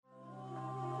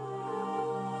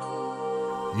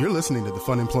You're listening to the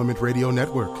Fun Employment Radio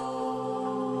Network. The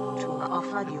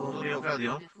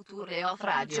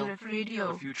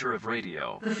future of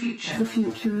radio. The future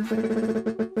of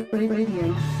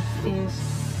radio is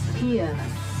here.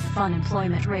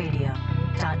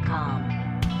 FunemploymentRadio.com.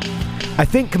 I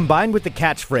think combined with the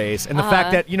catchphrase and the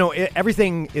fact that,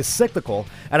 everything is cyclical,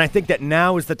 and I think that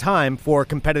now is the time for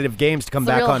competitive games to come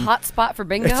back on. It's a real hot spot for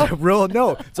bingo?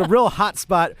 It's a real hot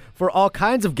spot for all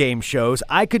kinds of game shows.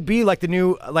 I could be like the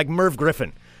new, Merv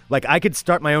Griffin. Like, I could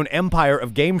start my own empire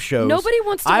of game shows. Nobody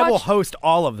wants to I watch... will host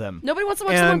all of them. Nobody wants to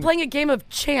watch someone playing a game of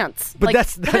chance. But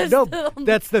that's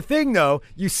the thing, though.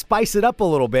 You spice it up a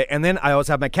little bit, and then I always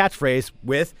have my catchphrase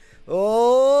with...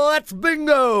 Let's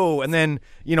bingo! And then,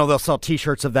 they'll sell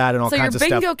T-shirts of that and all kinds of stuff.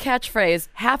 So your bingo catchphrase,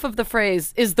 half of the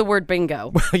phrase is the word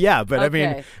bingo. Yeah, but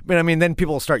okay. I mean, then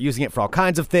people will start using it for all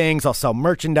kinds of things. I'll sell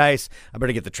merchandise. I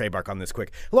better get the trademark on this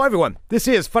quick. Hello, everyone. This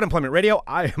is Fun Employment Radio.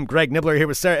 I am Greg Nibbler here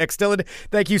with Sarah X. Dillon.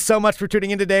 Thank you so much for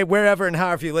tuning in today, wherever and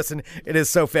however you listen. It is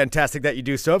so fantastic that you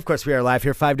do so. Of course, we are live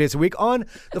here 5 days a week on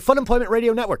the Fun Employment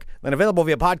Radio Network and available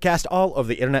via podcast all over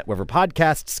the internet, wherever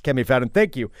podcasts can be found. And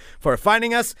thank you for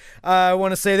finding us. I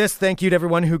want to say this. Thank you to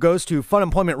everyone who goes to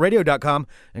funemploymentradio.com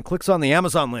and clicks on the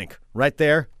Amazon link right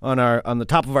there on the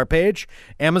top of our page.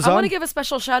 Amazon. I want to give a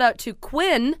special shout out to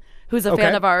Quinn, who's a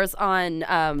fan of ours on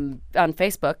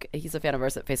Facebook. He's a fan of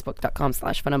ours at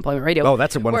facebook.com/funemploymentradio. Oh,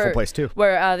 that's a wonderful place too.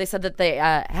 Where they said that they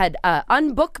had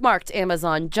unbookmarked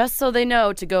Amazon just so they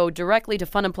know to go directly to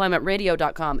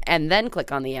funemploymentradio.com and then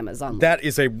click on the Amazon link. That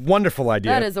is a wonderful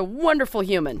idea. That is a wonderful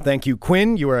human. Thank you,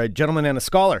 Quinn. You are a gentleman and a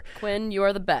scholar. Quinn, you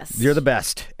are the best. You're the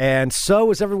best. And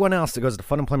so is everyone else that goes to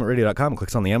funemploymentradio.com and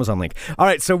clicks on the Amazon link. All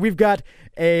right, so we've got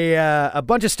a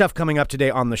bunch of stuff coming up today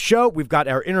on the show. We've got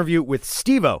our interview with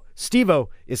Steve-O. Steve-O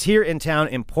is here in town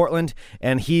in Portland,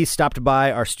 and he stopped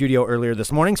by our studio earlier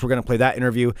this morning, so we're going to play that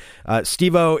interview.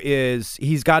 Steve-O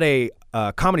he's got a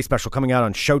comedy special coming out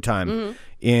on Showtime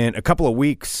in a couple of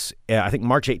weeks. I think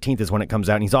March 18th is when it comes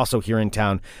out, and he's also here in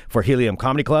town for Helium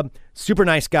Comedy Club. Super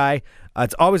nice guy.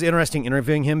 It's always interesting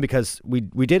interviewing him because we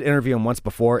did interview him once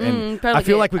before, and I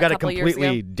feel like we got a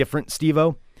completely different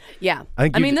Steve-O. Yeah.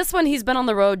 I mean, this one, he's been on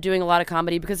the road doing a lot of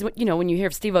comedy because, when you hear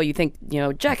of Steve-O, you think,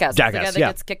 Jackass. The guy that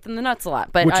gets kicked in the nuts a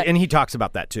lot. But and he talks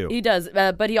about that, too. He does.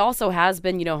 But he also has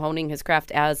been, honing his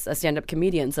craft as a stand-up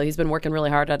comedian. So he's been working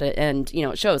really hard at it. And,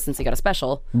 it shows since he got a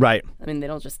special. Right. I mean, they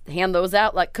don't just hand those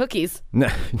out like cookies. No,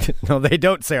 they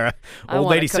don't, Sarah. Old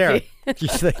lady Sarah.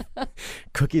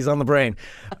 Cookies on the brain.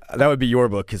 That would be your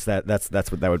book because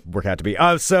that's what that would work out to be.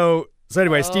 So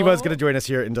anyway, Steve-O's going to join us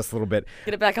here in just a little bit.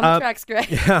 Get it back on the tracks, Greg.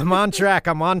 Yeah, I'm on track.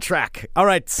 All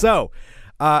right, so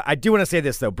I do want to say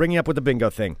this, though, bringing up with the bingo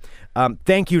thing.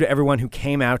 Thank you to everyone who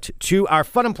came out to our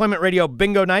Fun Employment Radio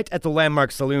bingo night at the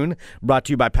Landmark Saloon, brought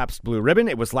to you by PABST Blue Ribbon.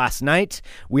 It was last night.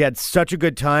 We had such a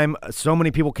good time. So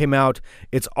many people came out.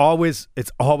 It's always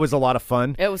a lot of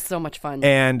fun. It was so much fun.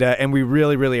 And we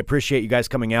really, really appreciate you guys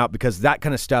coming out because that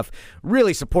kind of stuff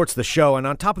really supports the show. And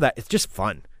on top of that, it's just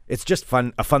fun. It's just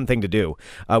a fun thing to do.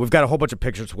 We've got a whole bunch of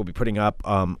pictures we'll be putting up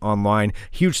online.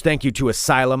 Huge thank you to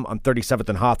ASYLUM on 37th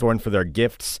and Hawthorne for their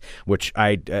gifts, which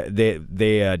they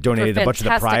donated a bunch of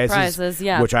the prizes,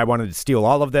 which I wanted to steal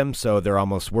all of them, so there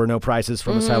almost were no prizes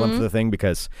from ASYLUM for the thing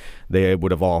because they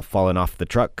would have all fallen off the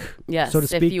truck, so to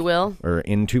speak. If you will. Or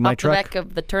into my truck. Off the back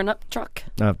of the turnip truck.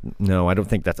 No, I don't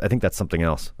think I think that's something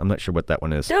else. I'm not sure what that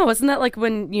one is. No, isn't that like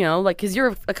when, because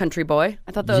you're a country boy.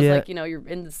 I thought that was like, you're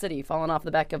in the city falling off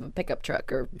the back of a pickup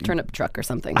truck or turnip truck or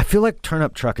something. I feel like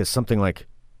turnip truck is something like,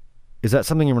 is that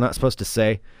something you're not supposed to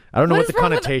say? I don't know what the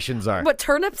connotations are. But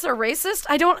turnips are racist?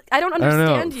 I don't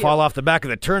understand you. Fall off the back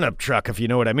of the turnip truck, if you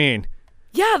know what I mean.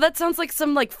 Yeah, that sounds like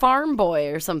some farm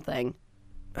boy or something.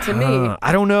 To me,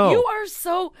 I don't know. You are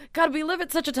so... God, we live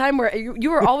at such a time where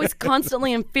you are always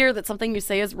constantly in fear that something you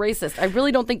say is racist. I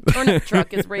really don't think turnip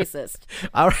truck is racist.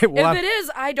 All right, well... If it is,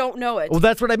 I don't know it. Well,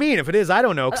 that's what I mean. If it is, I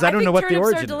don't know, because I don't know what the origin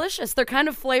is. Turnips are delicious. They're kind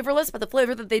of flavorless, but the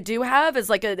flavor that they do have is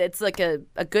it's like a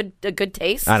good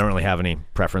taste. I don't really have any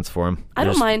preference for them. I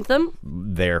don't mind them.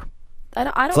 There. I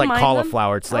don't mind them. It's like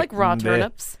cauliflower. It's like raw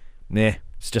turnips. Nah.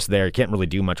 It's just there. You can't really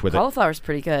do much with it. Cauliflower's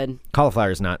pretty good. Cauliflower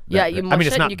is not. You mush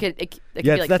it, and you could. It could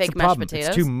be like that's fake the mashed problem. potatoes.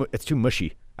 It's too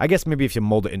mushy. I guess maybe if you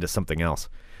mold it into something else.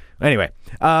 Anyway,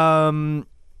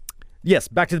 yes,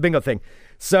 back to the bingo thing.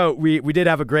 So we did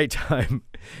have a great time,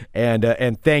 and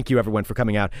thank you everyone for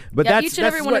coming out. But each and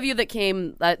every one of you that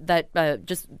came,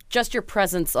 just your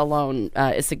presence alone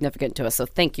is significant to us. So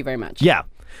thank you very much. Yeah,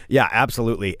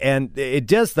 absolutely. And it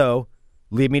does though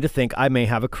lead me to think I may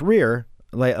have a career.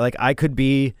 Like I could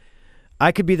be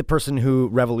I could be the person who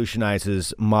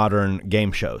revolutionizes modern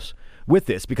game shows with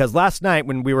this, because last night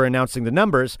when we were announcing the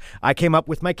numbers, I came up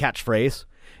with my catchphrase,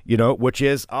 which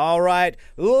is, all right,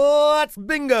 let's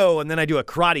bingo. And then I do a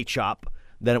karate chop.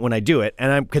 Then when I do it,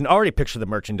 and I can already picture the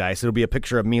merchandise. It'll be a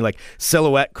picture of me like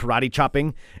silhouette karate chopping,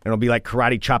 and it'll be like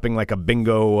karate chopping like a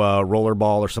bingo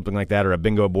rollerball or something like that, or a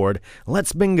bingo board.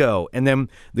 Let's bingo. And then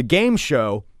the game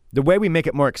show, the way we make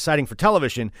it more exciting for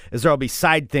television is there'll be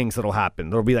side things that'll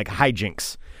happen. There'll be like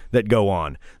hijinks that go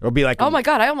on. There'll be like, oh my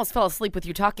God, I almost fell asleep with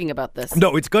you talking about this.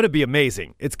 No, it's going to be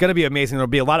amazing. It's going to be amazing. There'll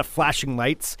be a lot of flashing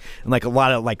lights and like a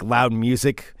lot of like loud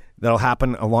music that'll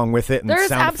happen along with it. And there's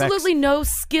sound absolutely effects. No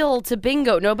skill to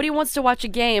bingo. Nobody wants to watch a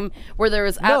game where there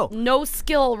is no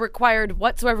skill required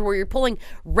whatsoever, where you're pulling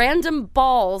random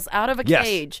balls out of a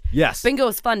cage. Yes. Bingo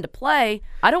is fun to play.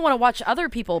 I don't want to watch other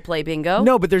people play bingo.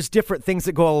 No, but there's different things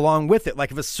that go along with it. Like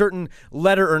if a certain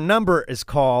letter or number is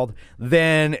called,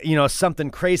 then, something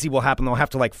crazy will happen. They'll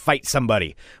have to like fight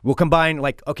somebody. We'll combine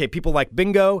people like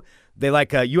bingo. They like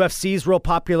UFC's real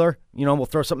popular. We'll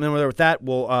throw something in there with that.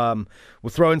 We'll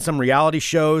throw in some reality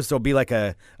shows. There'll be like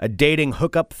a dating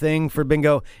hookup thing for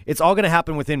bingo. It's all going to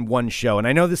happen within one show. And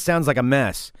I know this sounds like a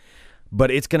mess,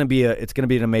 but it's going to be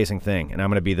an amazing thing. And I'm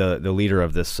going to be the leader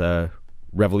of this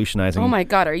revolutionizing. Oh my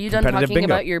God! Are you done talking bingo.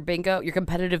 about your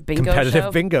competitive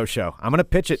bingo show? I'm going to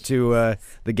pitch it to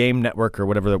the Game Network or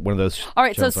whatever one of those. All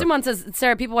right. So shows are. Suman says,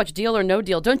 Sarah, people watch Deal or No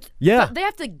Deal. They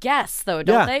have to guess though,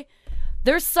 don't they?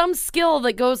 There's some skill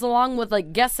that goes along with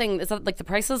like guessing. Is that like the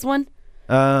Prices one?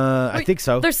 I think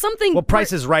so. There's something. Well,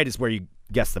 Price is Right is where you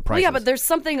guess the prices. Well, yeah, but there's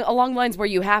something along the lines where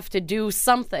you have to do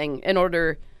something in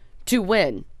order to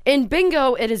win. In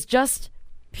bingo, it is just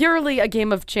purely a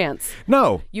game of chance.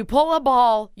 No. You pull a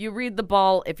ball, you read the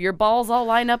ball. If your balls all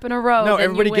line up in a row, no, then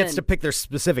everybody you win. gets to pick their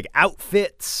specific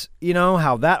outfits.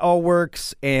 How that all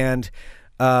works, and.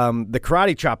 The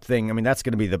karate chop thing, that's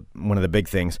going to be one of the big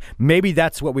things. Maybe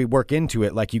that's what we work into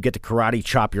it. Like you get to karate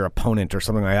chop your opponent or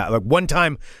something like that. Like one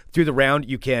time through the round,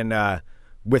 you can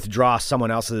withdraw someone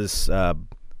else's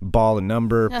ball and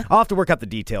number. Yeah. I'll have to work out the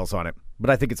details on it, but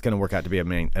I think it's going to work out to be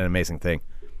an amazing thing.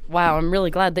 Wow, I'm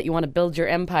really glad that you want to build your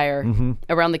empire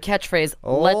around the catchphrase,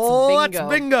 let's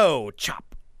bingo,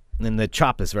 chop. And the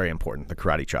chop is very important, the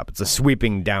karate chop. It's a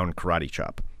sweeping down karate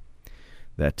chop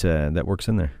that works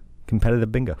in there.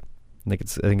 Competitive bingo. I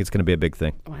think it's going to be a big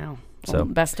thing. Wow. So well,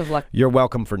 best of luck. You're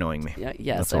welcome for knowing me.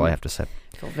 Yes. That's all I have to say.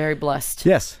 I feel very blessed.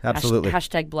 Yes, absolutely.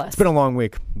 Hashtag blessed. It's been a long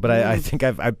week, but I think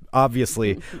I've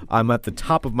obviously I'm at the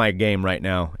top of my game right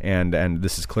now, and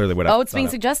this is clearly what it's being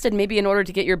suggested maybe in order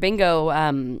to get your bingo.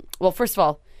 Well, first of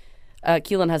all,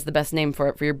 Keelan has the best name for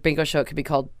it. For your bingo show, it could be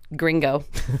called Gringo.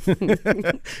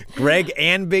 Greg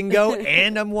and bingo,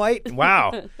 and I'm white.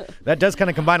 Wow. That does kind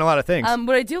of combine a lot of things.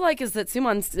 What I do like is that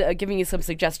Suman's giving you some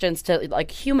suggestions to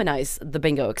like humanize the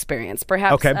bingo experience.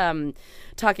 Perhaps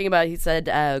talking about, he said,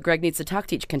 Greg needs to talk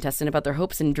to each contestant about their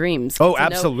hopes and dreams.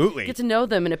 Absolutely. Get to know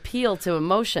them and appeal to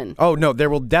emotion. Oh, no, there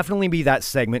will definitely be that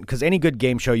segment, because any good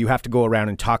game show, you have to go around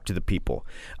and talk to the people.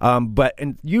 But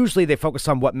usually they focus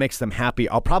on what makes them happy.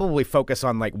 I'll probably focus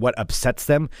on like what upsets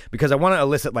them, because I want to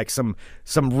elicit like some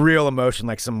real emotion,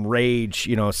 like some rage,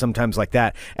 sometimes like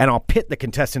that. And I'll pit the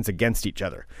contestants against each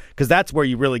other, because that's where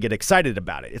you really get excited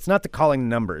about it. It's not the calling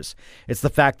numbers. It's the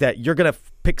fact that you're going to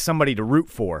pick somebody to root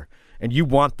for, and you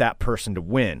want that person to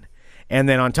win. And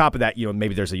then on top of that,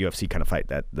 maybe there's a UFC kind of fight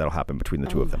that'll happen between the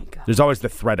two of them. God. There's always the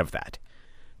threat of that.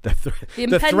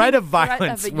 The threat of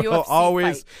violence will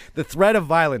always. The threat of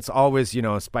violence always,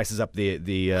 spices up the.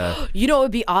 It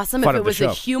would be awesome if it was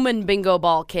a human bingo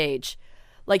ball cage.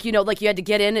 Like, you had to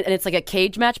get in and it's like a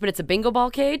cage match, but it's a bingo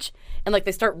ball cage. And like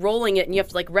they start rolling it and you have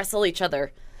to like wrestle each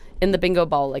other in the bingo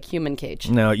ball, like human cage.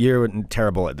 No, you're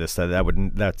terrible at this.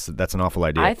 That's an awful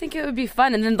idea. I think it would be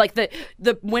fun. And then like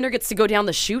the winner gets to go down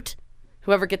the chute.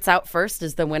 Whoever gets out first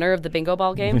is the winner of the bingo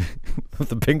ball game.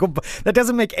 The bingo ball? That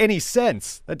doesn't make any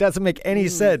sense.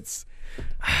 Sense.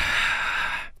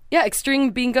 Yeah,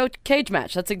 extreme bingo cage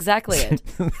match. That's exactly it.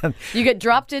 You get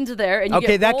dropped into there and you get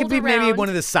rolled that could be around. Maybe one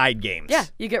of the side games. Yeah,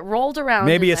 you get rolled around.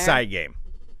 Maybe a side game.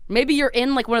 Maybe you're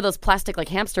in like one of those plastic like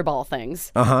hamster ball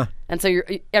things. Uh-huh. And so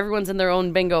everyone's in their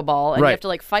own bingo ball and you have to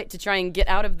like fight to try and get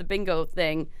out of the bingo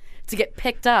thing to get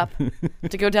picked up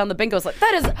to go down the bingo. It's like,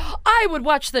 I would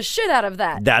watch the shit out of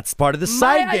that. That's part of the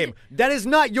side game. That is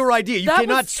not your idea. You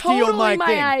cannot steal my thing. That was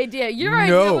totally my idea. Your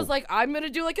idea was like, I'm going to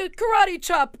do like a karate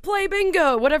chop, play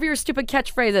bingo, whatever your stupid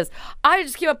catchphrase is. I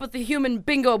just came up with the human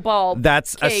bingo ball.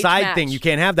 That's a side match. thing. You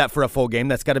can't have that for a full game.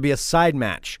 That's got to be a side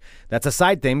match. That's a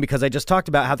side thing, because I just talked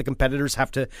about how the competitors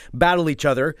have to battle each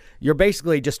other. You're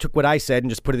basically just took what I said and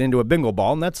just put it into a bingo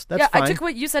ball, and that's fine. I took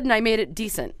what you said and I made it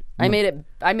decent.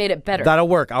 I made it better. That'll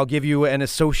work. I'll give you an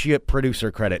associate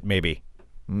producer credit, maybe.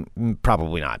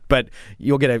 Probably not, but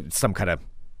you'll get some kind of,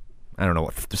 I don't know,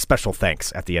 special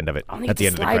thanks at the end of it. At the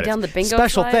end of the credits. Down the bingo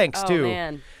special slide? Thanks too.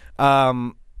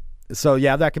 Man. So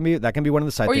yeah, that can be one of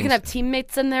the side things. Or you can have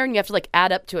teammates in there, and you have to like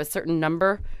add up to a certain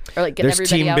number, or like get there's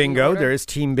everybody team out bingo. in order. There is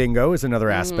team bingo is another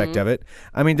aspect of it.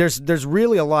 I mean, there's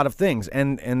really a lot of things,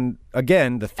 and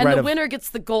again, the threat and the of winner gets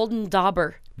the golden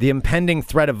dauber. the impending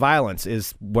threat of violence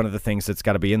is one of the things that's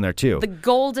got to be in there too. The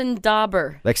golden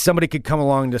dauber. Like somebody could come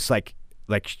along and just like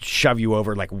shove you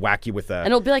over, like whack you with a. And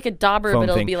it'll be like a dauber, but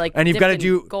it'll be like and you've got to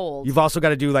do gold. You've also got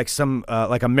to do like some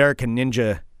like American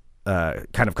Ninja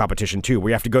kind of competition too, where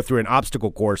you have to go through an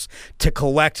obstacle course to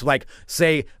collect, like,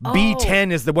 say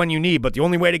B10 is the one you need, but the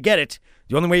only way to get it,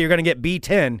 the only way you're going to get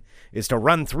B10 is to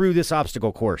run through this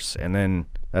obstacle course, and then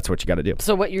that's what you got to do.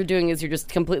 So what you're doing is you're just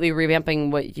completely revamping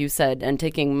what you said and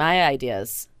taking my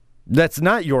ideas. That's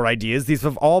not your ideas. These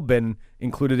have all been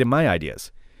included in my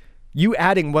ideas. You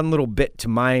adding one little bit to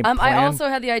my plan. I also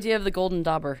had the idea of the golden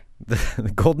dauber.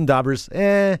 The golden daubers,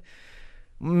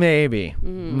 maybe. We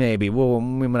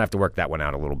might have to work that one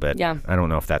out a little bit. Yeah. I don't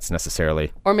know if that's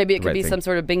necessarily. Or maybe it could right be thing. some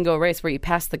sort of bingo race where you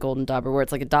pass the golden dauber, where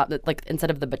it's like like instead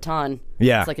of the baton,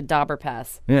 Yeah. it's like a dauber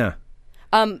pass. Yeah.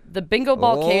 The bingo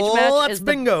ball cage match Let's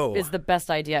bingo. is the best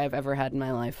idea I've ever had in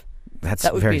my life.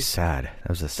 That would very sad. That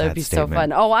was a sad That would be statement. so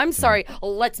fun. Oh, I'm sorry.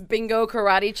 Let's bingo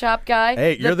karate chop guy.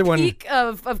 Hey, you're the one- peak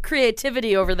of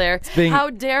creativity over there.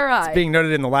 How dare I? It's being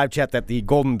noted in the live chat that the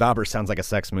golden dauber sounds like a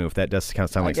sex move. That does kind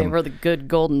of sound like gave some. her the good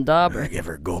golden dauber. Give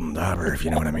her a golden dauber, if you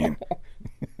know what I mean.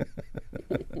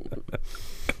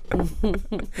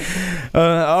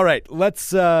 All right,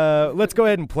 let's go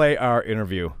ahead and play our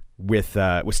interview with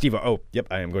Steve. Oh, yep,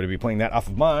 I am going to be playing that off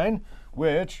of mine,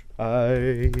 which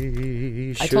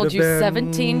I told you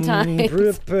 17 times.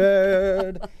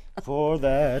 Prepared for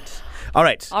that. All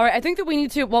right. I think that we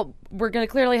need to. Well, we're going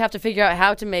to clearly have to figure out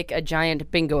how to make a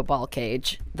giant bingo ball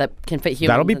cage that can fit humans.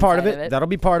 That'll be part of inside it. That'll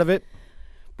be part of it.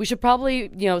 We should probably,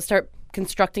 start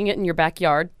constructing it in your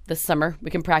backyard this summer. We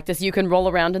can practice. You can roll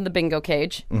around in the bingo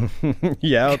cage.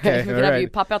 Yeah, okay. We can all have right. you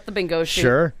pop out the bingo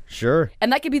chute. Sure.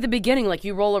 And that could be the beginning. Like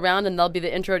you roll around and that'll be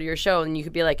the intro to your show. And you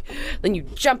could be like, then you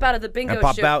jump out of the bingo And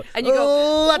pop chute. out. And you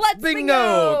go, let's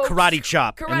bingo! Karate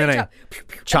chop. Karate and then chop. I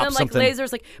chop and then, like, something.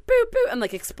 lasers, like, boo, boo, and,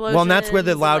 like, explosions. Well, and that's where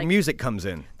the loud and, music comes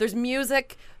in. There's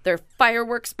music. There are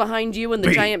fireworks behind you and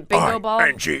the giant bingo ball.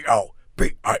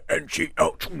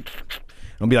 B-I-N-G-O.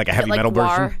 It'll be like a heavy metal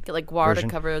version. Get like guar to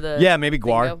cover the Yeah, maybe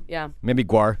guar. bingo. Yeah. Maybe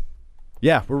guar.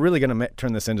 Yeah, we're really going to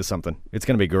turn this into something. It's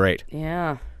going to be great.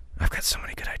 Yeah. I've got so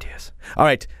many good ideas. All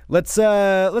right, let's go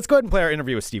ahead and play our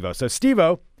interview with Steve-O. So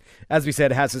Steve-O, as we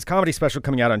said, has his comedy special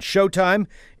coming out on Showtime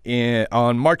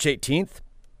on March 18th.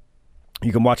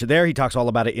 You can watch it there. He talks all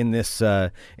about it in this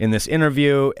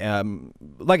interview.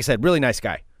 Like I said, really nice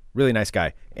guy. Really nice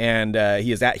guy. And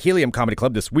he is at Helium Comedy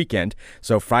Club this weekend.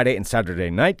 So Friday and Saturday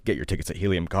night. Get your tickets at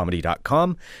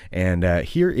heliumcomedy.com. And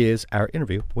here is our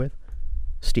interview with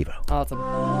Steve-O. Awesome.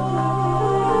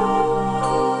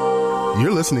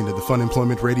 You're listening to the Fun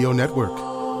Employment Radio Network.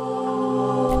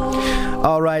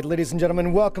 All right, ladies and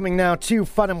gentlemen, welcoming now to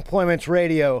Fun Employment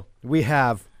Radio, we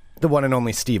have the one and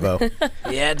only Steve-O.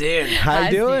 Yeah, dude. How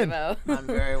you doing? Steve-O. I'm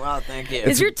very well, thank you.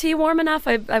 Is your tea warm enough?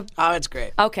 Oh, it's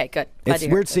great. Okay, good. Glad It's to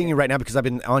hear weird it. seeing you right now because I've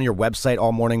been on your website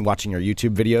all morning watching your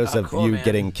YouTube videos of cool, you man.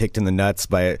 getting kicked in the nuts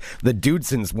by the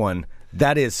Dudesons one.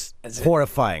 That is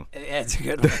horrifying. Yeah, it's a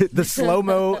good one. The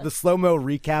slow-mo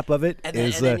recap of it And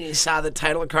is then you saw the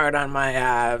title card on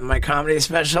my my comedy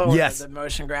special. Yes. The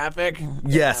motion graphic.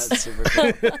 Yes. Yeah, it's super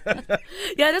cool.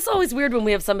 Yeah, it's always weird when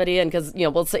we have somebody in because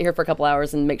we'll sit here for a couple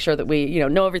hours and make sure that we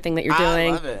know everything that you're doing.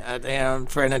 I love it.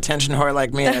 For an attention whore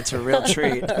like me, that's a real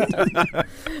treat.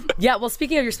 Yeah. Well,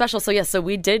 speaking of your special, so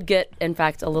we did get, in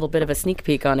fact, a little bit of a sneak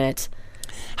peek on it.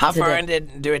 How far into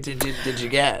it did you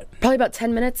get? Probably about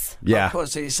 10 minutes. yeah. Oh, cool.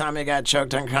 So you saw me got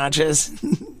choked unconscious?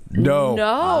 No.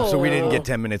 No. So we didn't get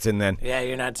 10 minutes in then. Yeah,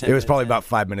 you're not 10 It was probably minutes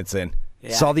about 5 minutes in.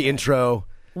 Yeah. Saw the intro.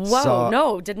 Whoa,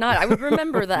 no, did not. I would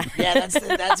remember that. in. Yeah,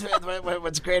 that's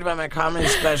what's great about my comedy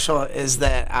special is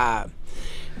that,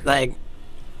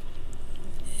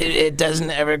 it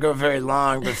doesn't ever go very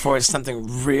long before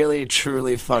something really,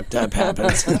 truly fucked up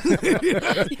happens.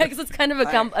 Yeah, because it's kind of a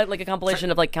compilation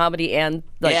of like comedy and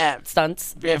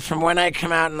stunts. Yeah, from when I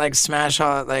come out and like smash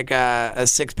all like a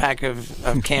 6-pack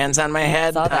of cans on my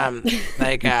head, Saw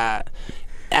that.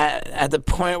 at the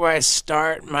point where I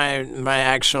start my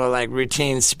actual like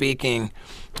routine speaking,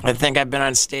 I think I've been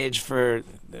on stage for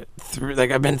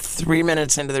I've been 3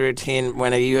 minutes into the routine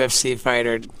when a UFC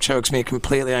fighter chokes me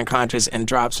completely unconscious and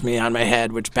drops me on my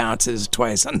head, which bounces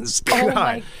twice on the stage. Oh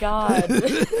my God.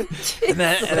 and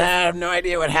then I have no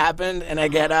idea what happened, and I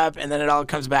get up, and then it all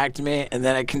comes back to me, and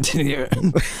then I continue.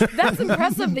 That's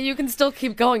impressive that you can still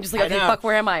keep going. Just like, okay, fuck,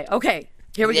 where am I? Okay.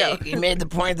 Here we go. You made the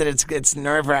point that it's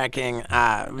nerve-wracking,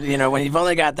 when you've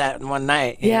only got that one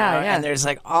night. Yeah. And there's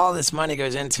like all this money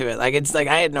goes into it. Like it's like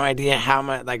I had no idea how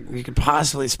much you could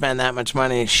possibly spend that much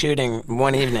money shooting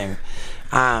one evening.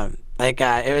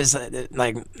 It was it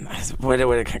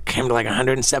came to like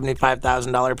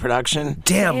 $175,000 production.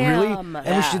 Damn, really?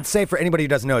 And we should say for anybody who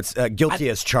doesn't know, it's guilty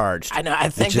as charged. I know. I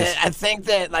think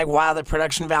that like while the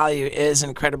production value is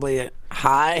incredibly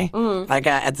high,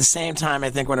 at the same time, I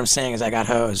think what I'm saying is I got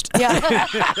hosed. Yeah.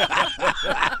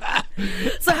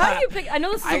 So how do you pick? I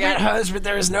know this is. I got hosed, but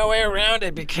there was no way around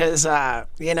it because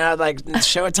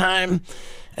Showtime.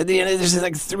 There's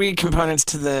like three components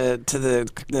to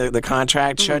the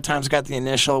contract. Showtime's got the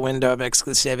initial window of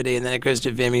exclusivity, and then it goes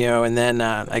to Vimeo, and then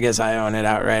I guess I own it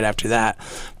outright after that.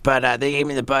 But they gave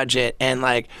me the budget, and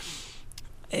I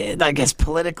guess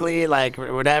politically,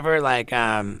 whatever,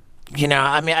 I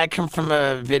come from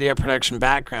a video production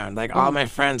background. All my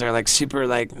friends are super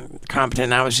competent.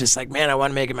 And I was just man, I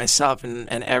want to make it myself. And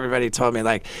everybody told me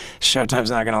Showtime's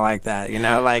not gonna like that. You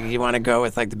want to go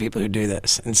with the people who do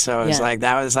this. And so it was I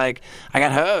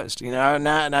got hosed. And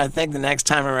I think the next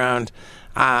time around,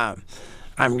 I'm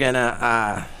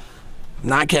gonna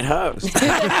not get hosed.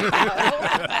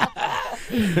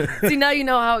 See, now you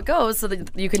know how it goes, so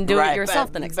that you can do it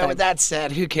yourself the next time. But with that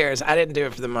said, who cares? I didn't do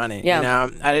it for the money. Yeah.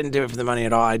 I didn't do it for the money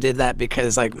at all. I did that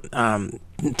because,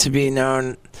 to be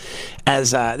known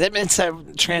as it's a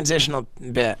transitional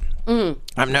bit.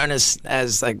 I'm known as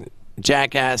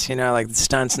Jackass, the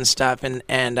stunts and stuff, and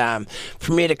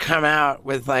for me to come out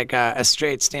with a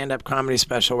straight stand-up comedy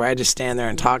special where I just stand there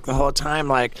and talk the whole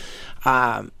time,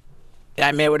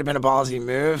 it would have been a ballsy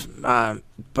move,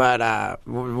 but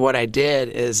what I did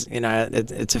is,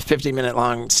 it's a 50-minute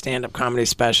long stand-up comedy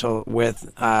special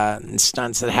with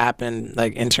stunts that happen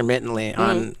intermittently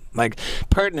on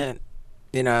pertinent,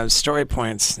 story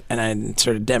points, and I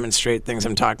sort of demonstrate things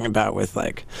I'm talking about with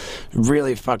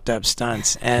really fucked up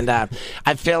stunts, and I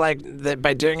feel that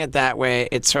by doing it that way,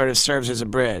 it sort of serves as a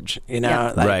bridge,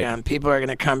 people are going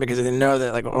to come because they know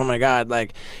that oh my God, we're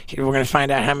going to find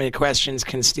out how many questions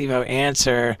can Steve-O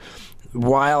answer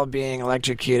while being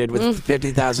electrocuted with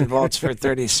 50,000 volts for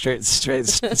 30 straight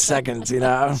seconds,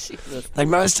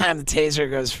 most time the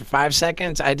taser goes for 5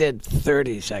 seconds. I did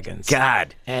 30 seconds.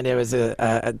 God. And it was a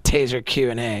taser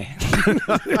Q&A.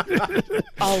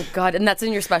 Oh God, and that's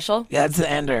in your special? Yeah, that's the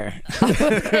ender.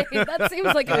 Okay, that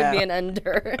seems like it would be an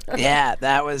ender. Yeah,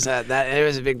 that was it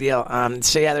was a big deal.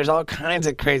 There's all kinds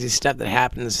of crazy stuff that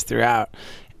happens throughout.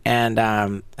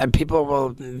 And people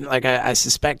will, I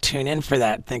suspect, tune in for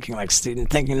that, thinking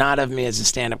not of me as a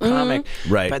stand-up comic,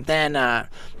 right? But then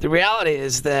the reality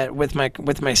is that with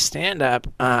my stand-up,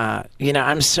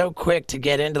 I'm so quick to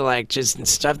get into just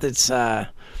stuff that's, I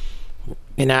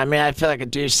feel like a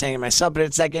douche saying it myself, but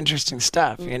it's interesting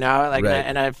stuff, right. And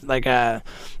I've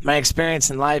my experience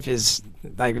in life is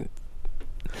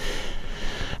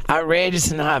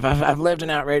outrageous enough. I've lived an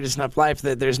outrageous enough life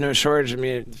that there's no shortage of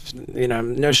me,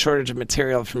 no shortage of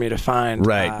material for me to find.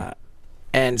 Right.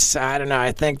 And so I don't know.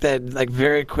 I think that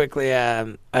very quickly,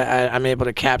 I'm able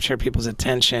to capture people's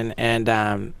attention and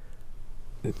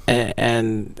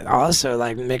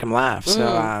also make them laugh.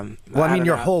 So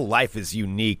your whole life is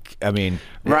unique. Right.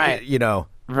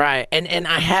 Right, and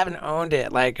I haven't owned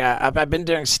it. I've been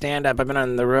doing stand-up. I've been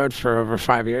on the road for over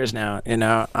 5 years now.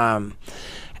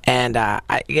 And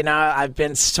I've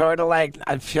been sort of I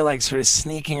feel sort of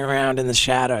sneaking around in the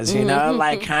shadows,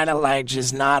 kind of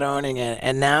just not owning it.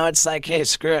 And now it's hey,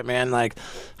 screw it, man.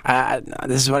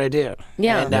 This is what I do.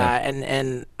 Yeah.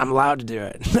 And I'm allowed to do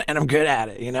it, and I'm good at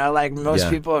it. Most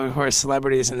people who are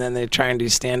celebrities and then they try and do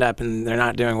stand up and they're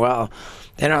not doing well,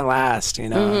 they don't last.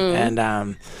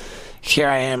 And here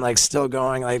I am, still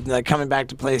going, coming back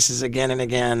to places again and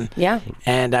again. Yeah.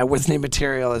 And with new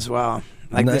material as well.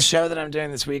 The show that I'm doing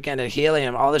this weekend at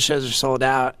Helium, all the shows are sold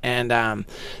out, and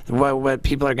what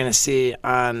people are going to see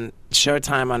on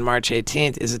Showtime on March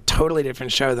 18th is a totally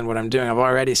different show than what I'm doing. I've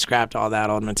already scrapped all that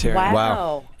old material.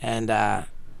 Wow. And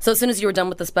so as soon as you were done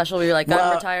with the special, you were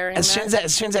I'm retiring. As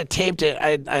soon as I taped it,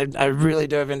 I really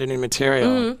dove into new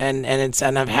material, and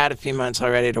I've had a few months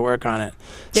already to work on it.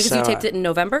 Yeah, because you taped it in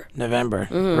November.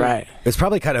 Right. It's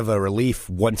probably kind of a relief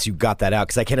once you got that out,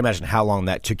 because I can't imagine how long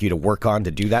that took you to work on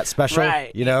to do that special.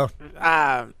 Right.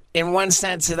 in one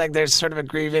sense, like there's sort of a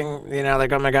grieving,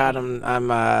 like, oh my God, I'm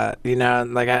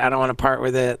like I don't want to part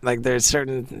with it. Like there's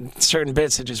certain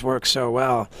bits that just work so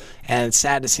well, and it's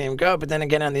sad to see him go. But then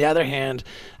again, on the other hand,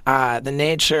 the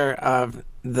nature of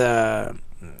the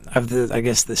I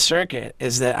guess the circuit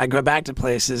is that I go back to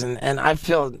places and I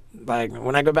feel like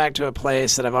when I go back to a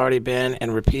place that I've already been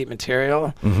and repeat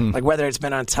material, like whether it's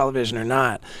been on television or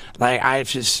not, like I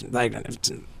just like.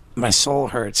 My soul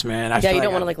hurts, man. You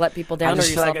don't want to like let people down or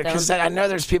yourself down. Because I know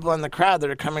there's people in the crowd that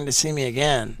are coming to see me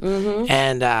again,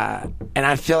 and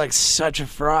I feel like such a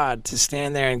fraud to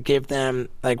stand there and give them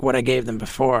like what I gave them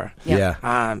before.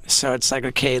 Yeah. So it's like,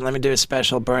 okay, let me do a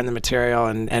special, burn the material,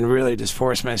 and really just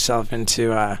force myself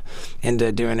into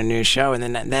doing a new show, and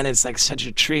then it's like such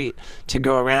a treat to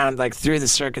go around like through the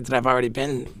circuit that I've already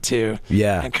been to,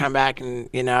 and come back and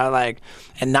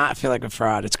and not feel like a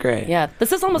fraud. It's great. Yeah,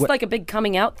 this is almost like a big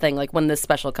coming out thing, like when this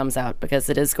special comes out, because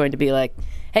it is going to be like,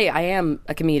 hey, I am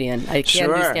a comedian. I can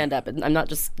do stand up, and I'm not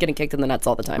just getting kicked in the nuts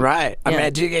all the time. Right. I mean, I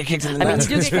do get kicked in the nuts.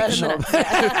 You do get kicked in the nuts.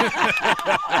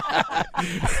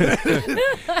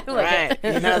 Right.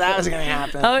 That was going to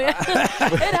happen. Oh yeah.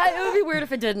 It would be weird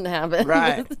if it didn't happen.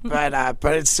 Right.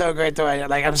 But it's so great though.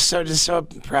 I'm so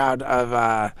proud of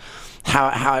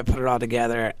how I put it all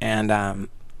together, and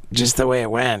just the way it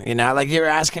went, like you were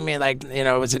asking me, like,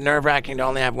 was it nerve-wracking to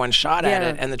only have one shot at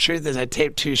it? And the truth is I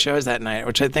taped 2 shows that night,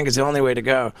 which I think is the only way to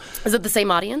go. Is it the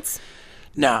same audience?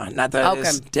 No, not the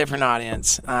it's different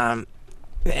audience. Man,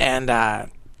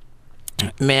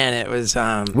 it was.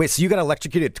 Wait, so you got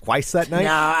electrocuted twice that night?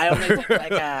 No,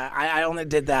 I only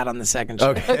did that on the second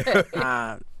show. Okay.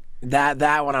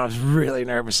 That one I was really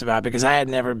nervous about because I had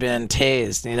never been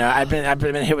tased. I've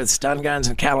been hit with stun guns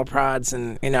and cattle prods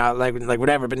and like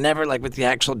whatever, but never like with the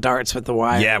actual darts with the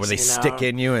wires. Yeah, where they stick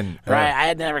in you and right. I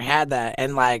had never had that,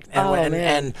 and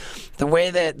and the way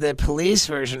that the police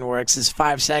version works is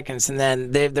 5 seconds, and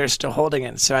then they're still holding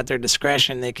it. So at their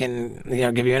discretion, they can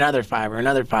give you another 5 or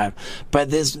another 5. But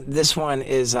this one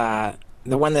is the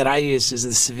one that I used is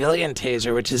the civilian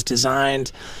taser, which is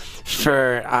designed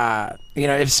for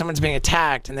if someone's being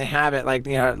attacked and they have it, like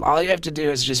all you have to do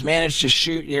is just manage to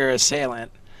shoot your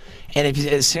assailant, and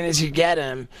as soon as you get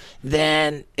him,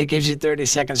 then it gives you 30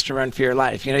 seconds to run for your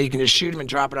life. You can just shoot him and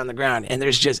drop it on the ground, and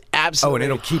there's just absolutely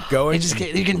and it'll keep going.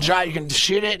 You can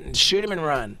shoot it and shoot him and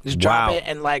run. Just drop it,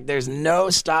 and like there's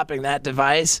no stopping that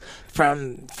device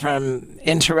from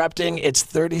interrupting its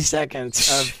 30 seconds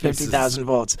of 50,000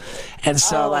 volts. And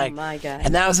so my God.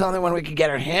 And that was the only one we could get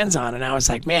our hands on, and I was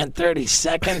like, man, 30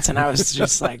 seconds, and I was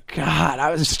just like, God,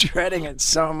 I was dreading it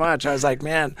so much. I was like,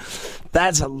 man,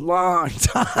 that's a long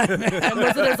time. And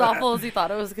was it as awful as you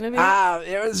thought it was going to be?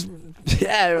 It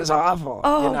was awful.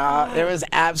 It was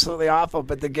absolutely awful.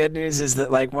 But the good news is that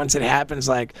like once it happens,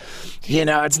 like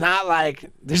it's not like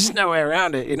there's no way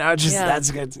around it.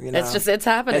 That's good. It's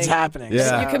happening. It's happening.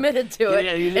 Yeah. You committed to it.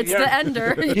 It's the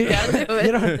ender. You gotta do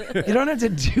it. You don't have to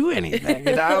do anything.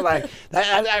 Like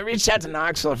I reached out to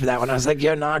Knoxville for that one. I was like,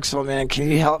 yo, Knoxville, man,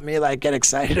 can you help me like get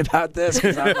excited about this?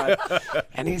 'Cause I'm like,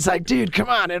 and he's like, dude, come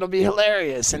on, it'll be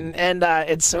hilarious. And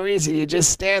it's so easy. You just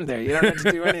stand there. You don't have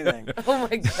to do anything. Oh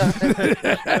my God.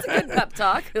 That's a good pep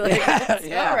talk. All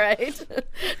right.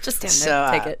 Just stand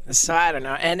there. Take it. So I don't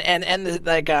know. And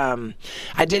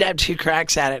I did have 2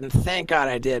 cracks at it, and thank God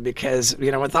I did, because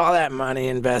with all that money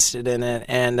invested in it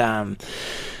and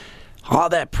all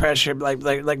that pressure, I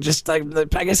guess I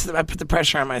put the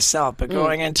pressure on myself. But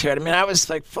going into it, I mean, I was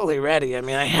like fully ready. I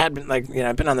mean, I had been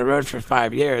I've been on the road for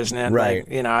 5 years, and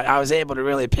I was able to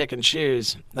really pick and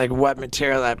choose like what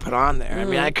material I put on there. I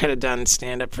mean, I could have done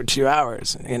stand up for 2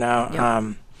 hours, even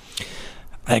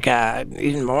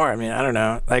more. I mean, I don't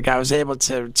know. Like I was able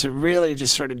to really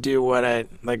just sort of do what I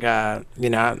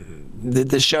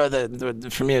the show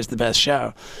that for me was the best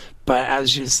show, but I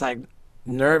was just like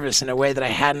nervous in a way that I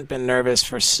hadn't been nervous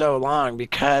for so long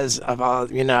because of all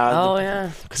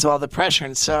because of all the pressure,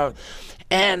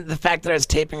 and the fact that I was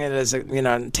taping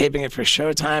it taping it for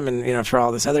Showtime and for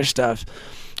all this other stuff.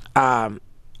 I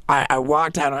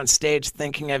walked out on stage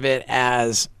thinking of it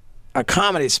as a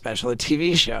comedy special, a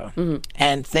TV show,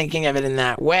 and thinking of it in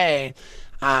that way.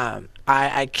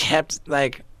 I kept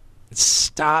like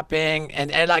stopping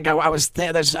and like I was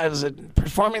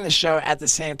performing the show at the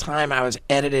same time I was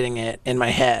editing it in my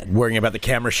head, worrying about the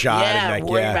camera shot.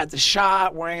 Worrying about the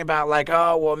shot, worrying about like,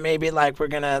 oh well, maybe like we're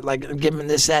gonna like give him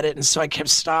this edit, and so I kept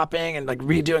stopping and like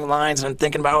redoing lines, and I'm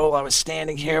thinking about, oh, I was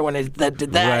standing here when it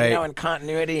did that, in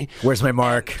continuity. Where's my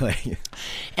mark?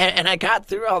 And I got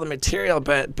through all the material,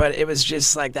 but it was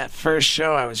just like that first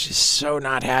show, I was just so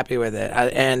not happy with it.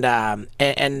 And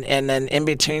then in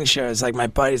between shows, like my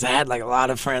buddies, I had like a lot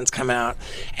of friends come out,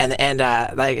 and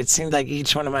like it seemed like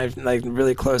each one of my like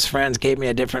really close friends gave me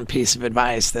a different piece of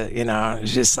advice that, you know, it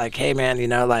was just like, hey man, you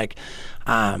know, like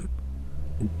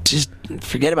just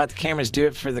forget about the cameras, do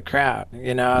it for the crowd,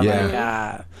 you know.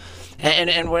 Like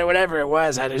and whatever it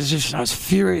was, I was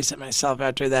furious at myself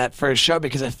after that first show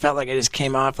because I felt like I just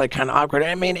came off like kind of awkward.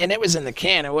 I mean, and it was in the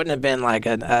can. It wouldn't have been like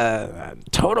a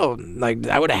total, like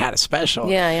I would have had a special.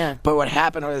 Yeah. But what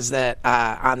happened was that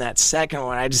on that second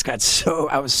one, I just got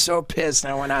I was so pissed,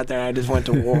 and I went out there and I just went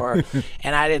to war,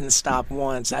 and I didn't stop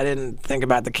once. I didn't think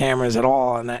about the cameras at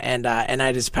all, and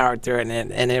I just powered through it,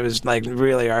 and it was like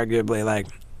really arguably like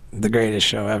the greatest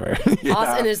show ever.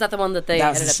 Awesome. And is that the one that they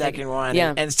That was ended the up second one.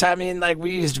 Yeah. And so, I mean, like,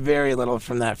 we used very little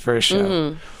from that first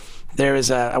show. There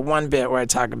was a one bit where I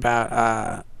talk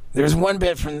about, there was one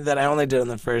bit from that I only did on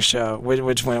the first show,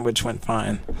 which went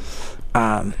fine.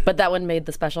 But that one made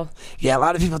the special? Yeah, a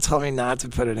lot of people told me not to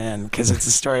put it in because it's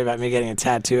a story about me getting a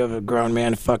tattoo of a grown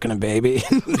man fucking a baby.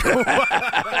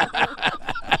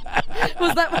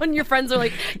 Was that when your friends were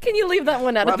like, can you leave that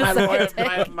one out of the second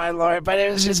take? My lawyer, but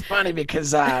it was just funny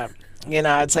because, you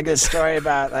know, it's like a story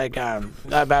about like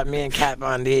about me and Kat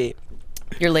Von D.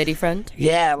 Your lady friend?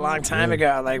 Yeah, a long time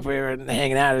ago. Like we were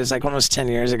hanging out. It was like almost 10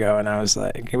 years ago, and I was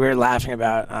like, we were laughing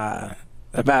about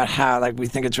how like we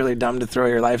think it's really dumb to throw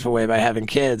your life away by having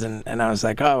kids, and I was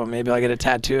like, oh, well, maybe I'll get a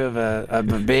tattoo of a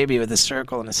baby with a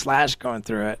circle and a slash going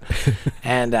through it,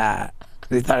 and.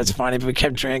 We thought it was funny, but we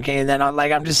kept drinking, and then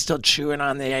I'm just still chewing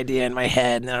on the idea in my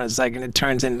head, and I was like, and it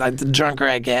turns into, like, the drunker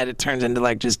I get, it turns into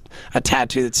like just a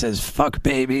tattoo that says "fuck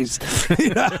babies,"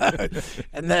 you know?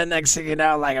 And then next thing you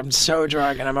know, like I'm so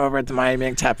drunk, and I'm over at the Miami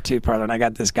Ink tattoo parlor, and I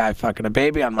got this guy fucking a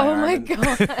baby on my arm. Oh my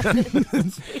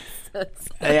god!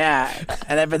 Yeah,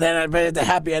 but at the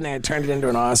happy ending, I turned it into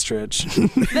an ostrich.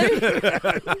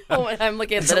 Oh, and I'm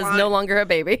looking at that as no longer a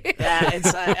baby. Yeah,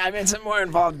 it's a more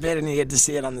involved bit, and you get to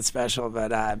see it on the special.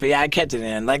 But yeah, I kept it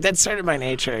in. Like that's sort of my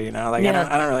nature, you know. Like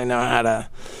I don't really know how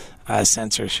to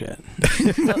censor shit.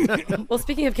 Well,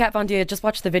 speaking of Kat Von D, I just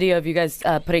watched the video of you guys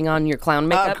putting on your clown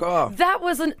makeup. Oh, cool. That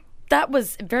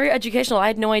was very educational. I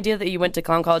had no idea that you went to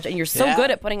clown college, and you're so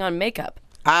good at putting on makeup.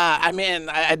 I mean,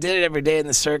 I did it every day in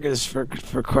the circus for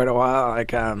quite a while.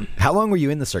 Like, how long were you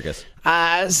in the circus?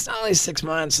 I was only 6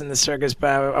 months in the circus, but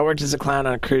I worked as a clown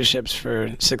on cruise ships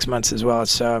for 6 months as well.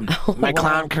 So my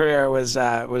clown career was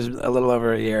a little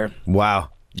over a year. Wow.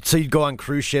 So you'd go on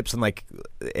cruise ships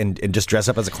and just dress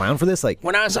up as a clown for this? Like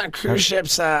when I was on cruise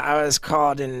ships, I was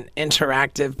called an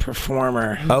interactive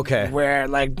performer. Okay. Where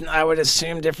like I would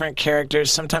assume different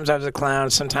characters. Sometimes I was a clown.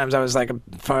 Sometimes I was like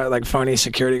a phony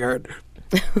security guard.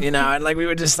 You know, and like we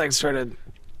would just like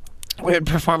we would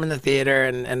perform in the theater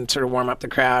and sort of warm up the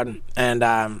crowd,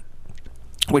 and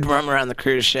we'd roam around the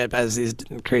cruise ship as these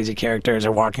crazy characters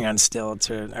are walking on stilts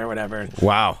or whatever.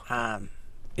 Wow.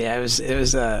 Yeah, it was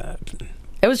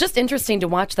It was just interesting to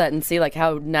watch that and see like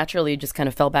how naturally you just kind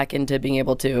of fell back into being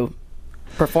able to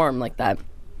perform like that.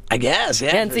 I guess,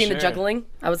 yeah. And seeing the juggling,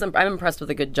 I'm impressed with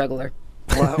a good juggler.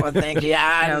 Well, thank you.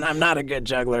 Yeah, I'm not a good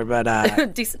juggler,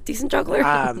 but decent juggler.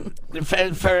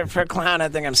 For clown, I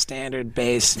think I'm standard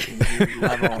bass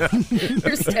level.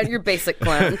 You're basic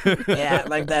clown. Yeah,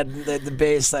 like that the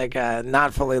bass, like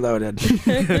not fully loaded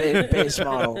bass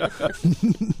model.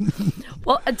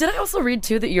 Well, did I also read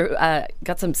too that you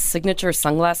got some signature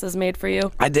sunglasses made for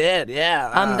you? I did,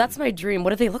 yeah. That's my dream.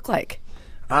 What do they look like?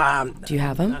 Do you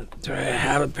have them? Do I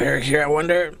have a pair here? I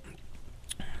wonder.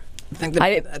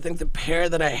 I think the pair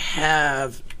that I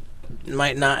have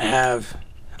might not have.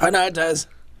 Oh no, it does.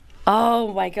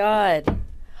 Oh my god,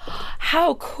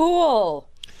 how cool!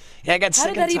 Yeah, I got sick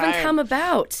and tired. How did that even come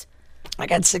about? I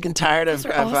got sick and tired of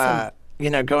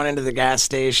awesome. Going into the gas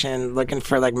station looking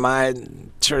for like my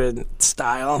sort of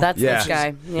style. That's this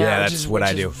guy. Yeah, that's what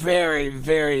I do. Very,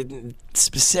 very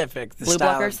specific. The Blue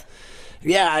style. blockers.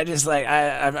 Yeah, I just like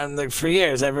I'm like for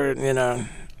years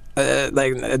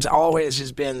like it's always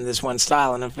just been this one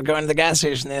style, and if I go into the gas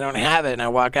station they don't have it and I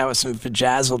walk out with some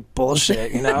vajazzled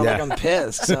bullshit, you know. Like I'm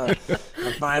pissed. So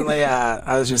finally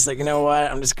I was just like, you know what,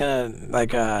 I'm just gonna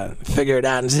like figure it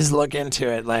out and just look into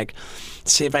it, like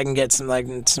see if I can get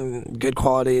some good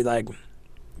quality like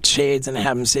shades and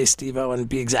have them say Steve-O and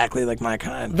be exactly like my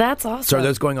kind. That's awesome. So are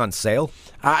those going on sale?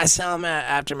 I sell them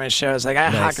after my shows. Like I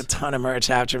hawk a ton of merch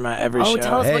after every show. Oh,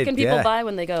 tell us, what can people buy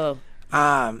when they go?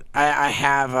 I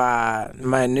have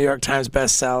my New York Times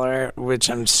bestseller, which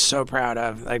I'm so proud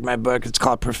of. Like my book, it's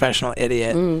called Professional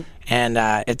Idiot, and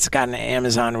it's got an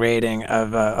Amazon rating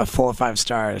of a full 5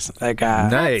 stars. Like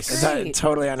nice, it's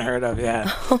totally unheard of.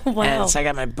 Yeah. Oh, wow. And so I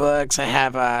got my books. I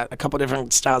have a couple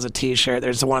different styles of T-shirt.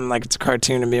 There's the one like it's a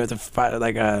cartoon of me with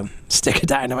a stick of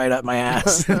dynamite up my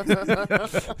ass.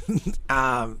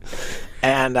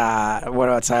 And what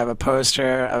else? I have a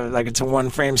poster of it's a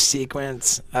 1-frame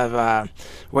sequence of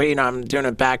where I'm doing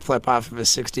a backflip off of a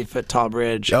 60-foot tall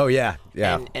bridge. Oh yeah.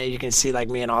 And you can see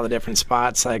me in all the different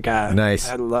spots. Nice.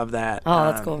 I love that. Oh,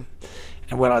 that's cool.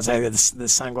 And what else? I have the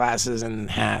sunglasses and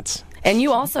hats. And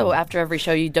you also, after every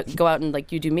show, you go out and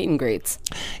you do meet and greets.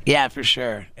 Yeah, for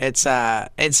sure. It's so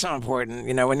important.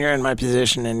 When you're in my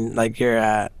position and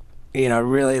you're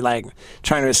really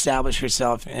trying to establish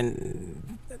yourself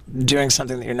and doing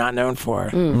something that you're not known for.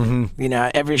 Mm-hmm.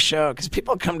 Every show, because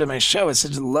people come to my show with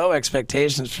such low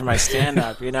expectations for my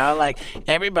stand-up.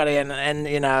 Everybody and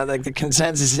the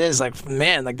consensus is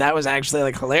man, that was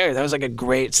actually hilarious. That was a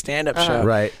great stand-up show.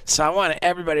 Right. So I want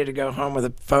everybody to go home with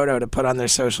a photo to put on their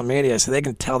social media so they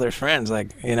can tell their friends.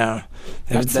 That's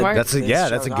smart. That's a good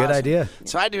awesome. idea.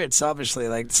 So I do it selfishly.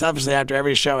 Selfishly after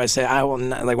every show, I say I will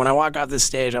not. When I walk off this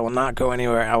stage, I will not go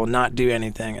anywhere. I will not do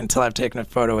anything until I've taken a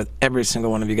photo with every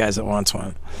single one of you guys that wants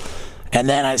one. And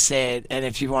then I say, and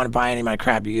if you want to buy any of my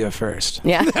crap, you go first.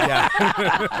 Yeah.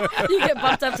 You get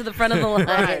bumped up to the front of the line.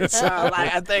 Right. So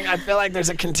I feel like there's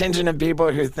a contingent of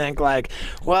people who think I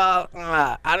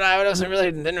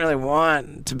didn't really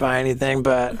want to buy anything,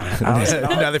 but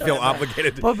now they feel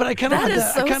obligated. Well, but I kind of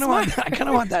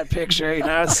want that picture,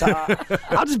 So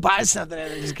I'll just buy something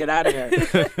and just get out of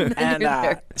here.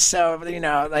 And so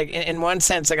in one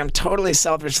sense, I'm totally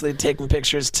selfishly taking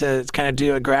pictures to kind of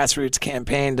do a grassroots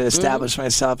campaign to establish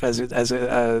myself as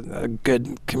a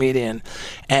good comedian,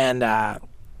 and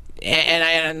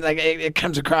it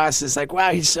comes across as wow,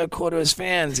 he's so cool to his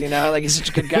fans, he's such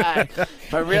a good guy.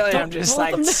 But really, I'm just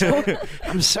I'm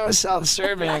so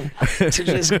self-serving to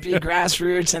just be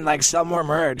grassroots and sell more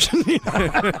merch.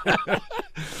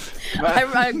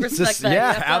 I respect that.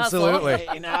 Yeah, That's absolutely.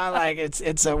 Awesome.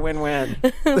 It's a win-win.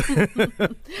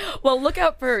 Well, look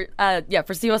out for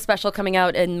Stevo's special coming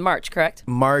out in March, correct?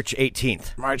 March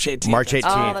 18th. March 18th.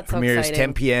 Oh, that's so Premieres exciting.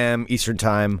 10 p.m. Eastern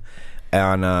Time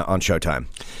on Showtime.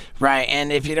 Right,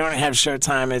 and if you don't have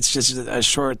Showtime, it's just a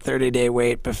short 30-day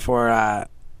wait before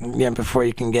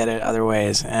you can get it other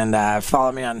ways. And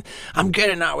follow me on. I'm good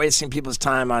at not wasting people's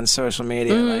time on social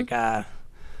media.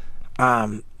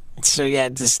 So yeah,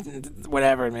 just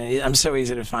whatever, man. I'm so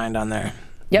easy to find on there.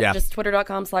 Yep, Yeah. just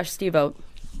twitter.com/Stevo.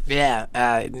 Yeah,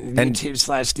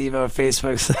 YouTube/Stevo,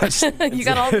 Facebook/ You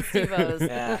got all the Stevos.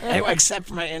 Yeah, except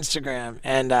for my Instagram.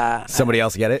 And Somebody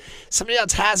else get it? somebody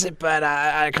else has it, but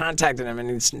I contacted him and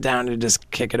he's down to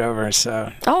just kick it over.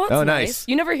 So Oh, that's Oh, nice. nice.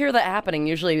 You never hear that happening.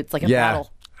 Usually it's like a Yeah.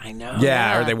 battle. I know.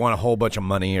 Yeah, Yeah. or they want a whole bunch of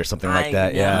money or something like I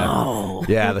that. know.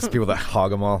 Yeah, there's people that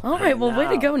hog them all. All right, well, way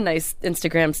to go, nice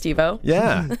Instagram, Stevo.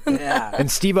 Yeah. Yeah. And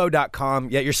Stevo.com.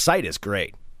 Yeah, your site is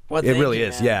great. Well, It thank really you,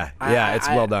 is. man. Yeah, it's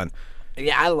well done.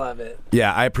 Yeah, I love it.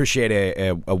 Yeah, I appreciate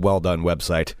a well done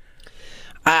website.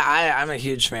 I'm a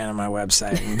huge fan of my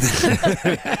website.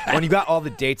 When you got all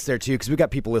the dates there too, because we got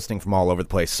people listening from all over the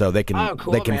place, so they can Oh,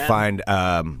 cool, they can man. find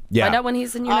Find out when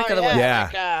he's in your neck of the woods.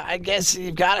 Yeah. I guess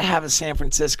you've got to have a San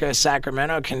Francisco,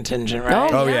 Sacramento contingent,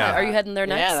 right? Oh, yeah. Are you heading there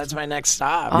next? Yeah, that's my next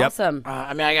stop. Yep. Awesome.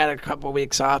 I mean, I got a couple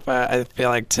weeks off. I feel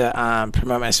like to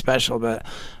promote my special, but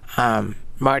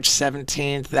March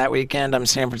 17th that weekend, I'm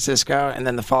San Francisco, and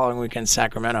then the following weekend,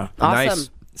 Sacramento. Awesome. Nice.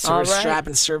 So All we're right.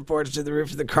 strapping surfboards to the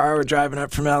roof of the car. We're driving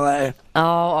up from LA. Oh,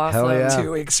 awesome. Hell yeah.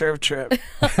 2-week surf trip.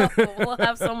 We'll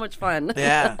have so much fun.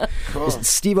 Yeah, cool.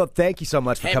 Stevo, thank you so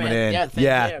much for Hey, coming man. in. Yeah,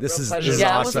 thank you. this Real is pleasure. this is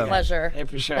Yeah, awesome. it was a pleasure. Hey,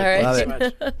 for sure. All right. Love Thanks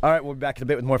it. so much. All right, we'll be back in a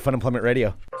bit with more Fun Employment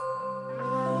Radio.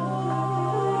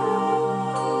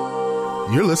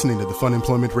 You're listening to the Fun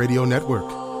Employment Radio Network.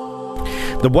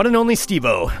 The one and only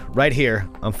Stevo, right here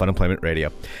on Fun Employment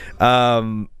Radio.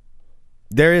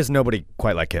 There is nobody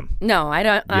quite like him. No, I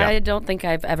don't. Yeah. I don't think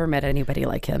I've ever met anybody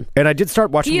like him. And I did start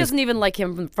watching He his... isn't even like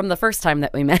him from the first time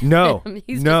that we met. No, him.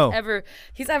 He's no.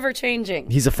 He's ever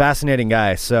changing. He's a fascinating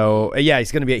guy. So, yeah,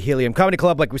 he's going to be at Helium Comedy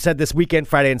Club, like we said, this weekend,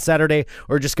 Friday and Saturday.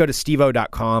 Or just go to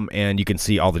stevo.com and you can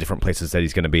see all the different places that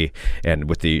he's going to be. And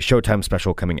with the Showtime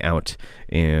special coming out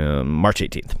in March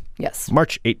 18th. Yes.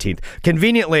 March 18th.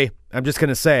 Conveniently, I'm just going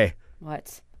to say,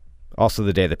 What? also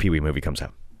the day the Pee-wee movie comes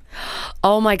out.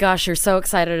 Oh my gosh, you're so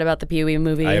excited about the Pee-wee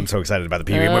movie. I am so excited about the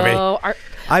Pee-wee movie.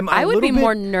 I would be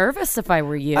more nervous if I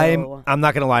were you. I'm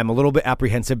not going to lie. I'm a little bit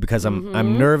apprehensive because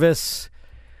I'm nervous.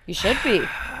 You should be.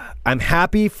 I'm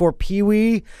happy for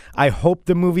Pee-wee. I hope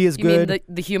the movie is You good. mean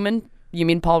the human? You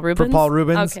mean Paul Rubens? For Paul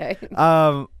Rubens. Okay.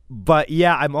 But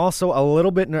yeah, I'm also a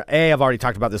little bit. I've already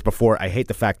talked about this before. I hate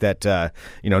the fact that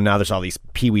now there's all these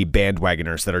Pee-wee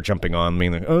bandwagoners that are jumping on me,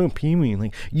 like, oh, Pee-wee,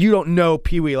 like you don't know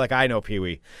Pee-wee like I know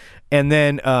Pee-wee, and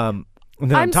then I'm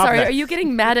sorry. Are you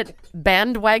getting mad at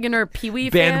bandwagoner Pee-wee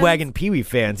fans? Bandwagon Pee-wee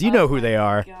fans? You know who they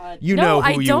are. God. You know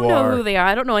who you are. I don't know who they are.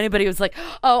 I don't know anybody who's like,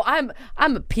 oh, I'm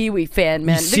a Pee-wee fan,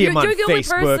 man. You see them on You're the only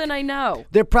Facebook. person I know.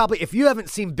 They're probably, if you haven't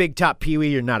seen Big Top Pee-wee,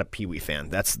 you're not a Pee-wee fan.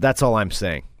 That's all I'm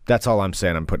saying. That's all I'm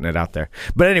saying. I'm putting it out there.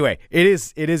 But anyway, it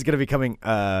is going to be coming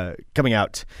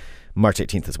out March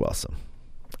 18th as well. So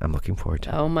I'm looking forward to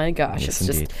it. Oh my gosh, yes, it's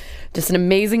indeed. just an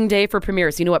amazing day for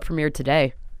premieres. You know what premiered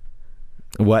today?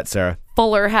 What, Sarah?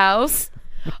 Fuller House.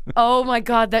 Oh my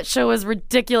God, that show is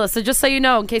ridiculous. So just so you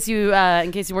know, in case you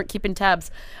weren't keeping tabs,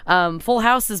 Full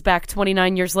House is back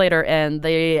 29 years later, and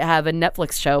they have a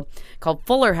Netflix show called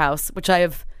Fuller House, which I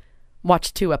have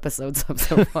watched 2 episodes of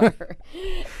so far.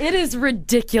 It is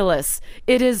ridiculous.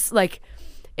 It is like,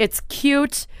 it's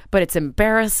cute, but it's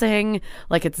embarrassing.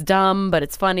 Like, it's dumb, but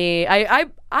it's funny.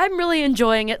 I'm really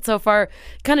enjoying it so far.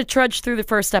 Kind of trudged through the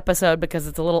first episode because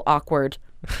it's a little awkward.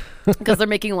 Because they're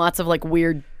making lots of like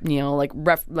weird,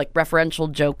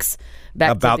 referential jokes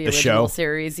back about to the show original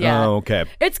series. Yeah. Oh, okay.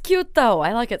 It's cute though.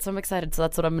 I like it, so I'm excited. So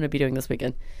that's what I'm going to be doing this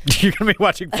weekend. You're going to be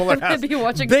watching Fuller House. I'm going to be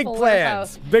watching Big Fuller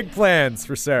plans. House. Big plans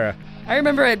for Sarah. I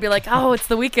remember I'd be like, oh, it's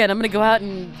the weekend. I'm going to go out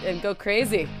and go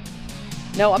crazy.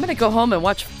 No, I'm going to go home and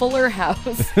watch Fuller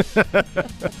House.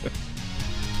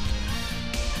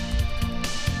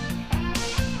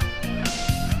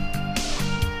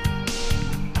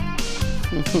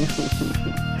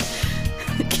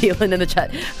 Keelan in the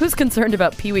chat. Who's concerned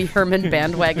about Pee Wee Herman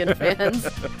bandwagon fans?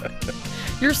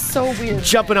 You're so weird.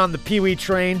 Jumping on the Pee-wee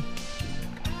train.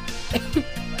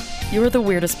 You're the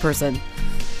weirdest person.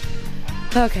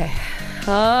 Okay.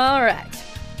 All right.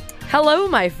 Hello,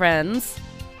 my friends.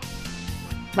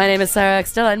 My name is Sarah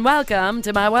X. Dillon, and welcome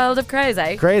to my world of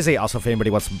crazy. Crazy. Also, if anybody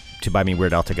wants to buy me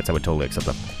Weird Al tickets, I would totally accept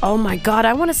them. Oh my God,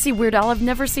 I want to see Weird Al. I've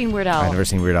never seen Weird Al. I've never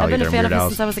seen Weird Al I've been either. a fan Weird of his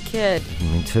Al's. since I was a kid.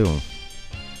 Me too.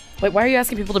 Wait, why are you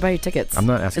asking people to buy you tickets? I'm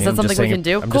not asking. Is that something we can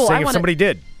do? I'm Cool. just saying if somebody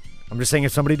did. I'm just saying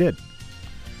if somebody did.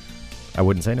 I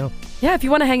wouldn't say no. Yeah, if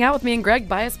you want to hang out with me and Greg,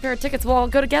 buy us a pair of tickets. We'll all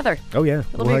go together. Oh yeah.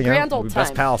 It'll be a grand old time.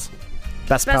 Best pals.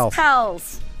 Best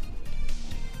pals.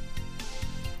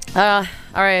 All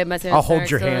right, my I'll hold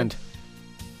your hand.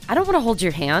 I don't want to hold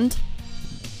your hand.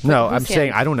 No, I'm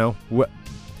saying I don't know.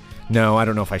 No, I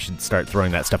don't know if I should start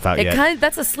throwing that stuff out yet.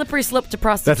 That's a slippery slope to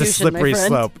prostitution. That's a slippery my friend.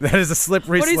 slope. That is a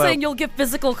slippery slope. What are you saying? You'll get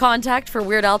physical contact for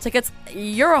Weird Al tickets?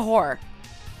 You're a whore.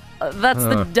 That's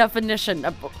the definition.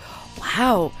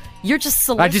 Wow. You're just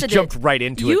solicited. I just jumped right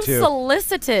into it, too. You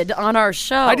solicited on our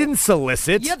show. I didn't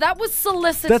solicit. Yeah, that was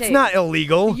soliciting. That's not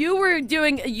illegal. You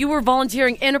were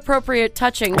volunteering inappropriate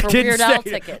touching for Weird Al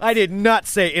tickets. I did not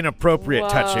say inappropriate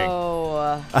touching.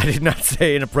 Whoa. I did not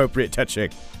say inappropriate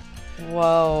touching.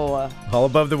 Whoa. All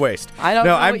above the waist. I don't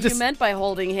know what you meant by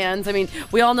holding hands. I mean,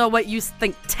 we all know what you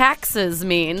think taxes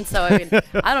mean, so I mean,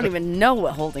 I don't even know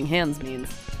what holding hands means.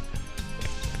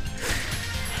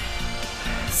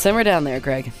 Simmer down there,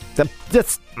 Greg.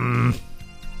 That's. All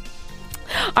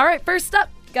right, first up,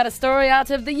 got a story out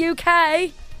of the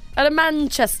UK, out of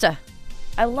Manchester.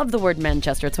 I love the word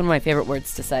Manchester. It's one of my favorite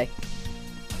words to say.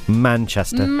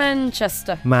 Manchester.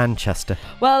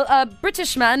 Well, a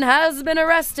British man has been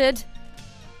arrested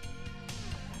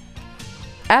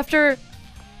after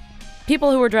people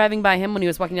who were driving by him when he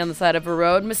was walking down the side of a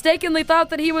road mistakenly thought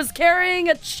that he was carrying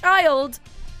a child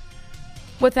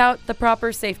without the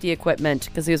proper safety equipment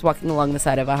because he was walking along the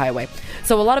side of a highway.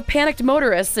 So a lot of panicked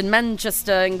motorists in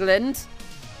Manchester, England,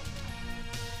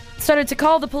 started to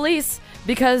call the police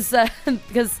because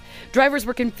drivers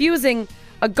were confusing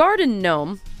a garden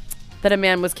gnome that a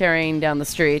man was carrying down the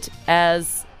street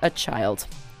as a child.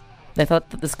 They thought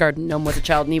that this garden gnome was a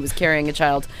child and he was carrying a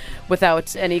child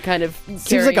without any kind of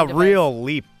Seems like a device. real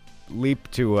leap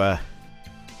to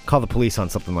call the police on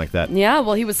something like that. Yeah,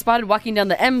 well, he was spotted walking down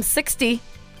the M60.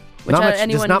 Which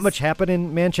does not much happen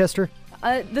in Manchester?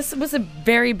 This was a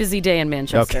very busy day in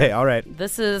Manchester. Okay, all right.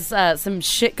 This is some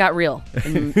shit got real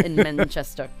in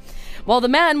Manchester. Well, the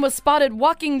man was spotted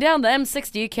walking down the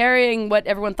M60 carrying what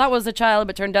everyone thought was a child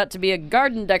but turned out to be a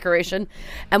garden decoration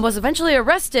and was eventually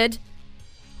arrested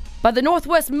by the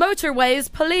Northwest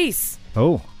Motorways Police.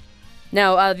 Oh.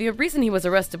 Now, the reason he was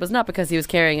arrested was not because he was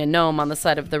carrying a gnome on the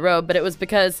side of the road, but it was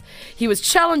because he was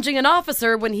challenging an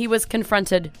officer when he was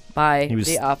confronted by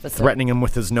the officer. Threatening him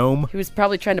with his gnome? He was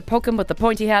probably trying to poke him with the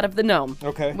pointy hat of the gnome.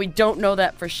 Okay. We don't know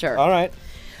that for sure. All right.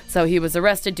 So he was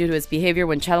arrested due to his behavior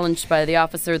when challenged by the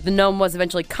officer. The gnome was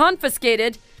eventually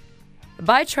confiscated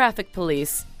by traffic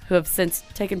police, who have since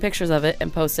taken pictures of it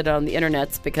and posted it on the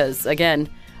internets because, again,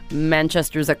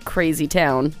 Manchester's a crazy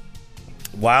town.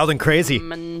 Wild and crazy.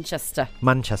 Manchester.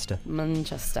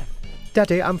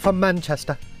 Daddy, I'm from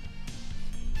Manchester.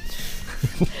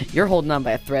 You're holding on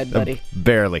by a thread, buddy.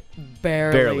 Barely.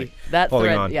 That holding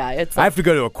thread, on. yeah. It's. I have to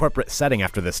go to a corporate setting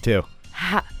after this, too.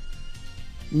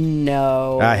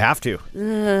 No. I have to.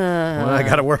 Well, I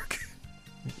got to work.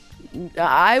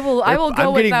 I will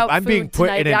go without I'm food being put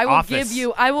tonight. in an office.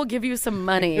 I will give you some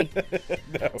money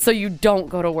so you don't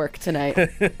go to work tonight.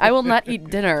 I will not eat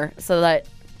dinner so that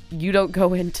you don't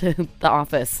go into the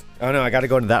office. Oh, no, I got to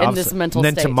go into that in office. This mental and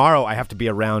then state. tomorrow I have to be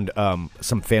around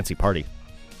some fancy party.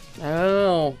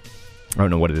 Oh. I don't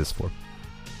know what it is for.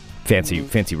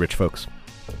 Fancy rich folks.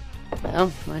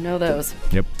 Well, I know those.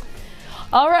 Yep.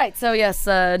 All right, so yes,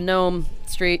 Gnome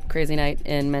Street, crazy night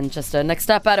in Manchester.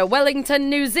 Next up out of Wellington,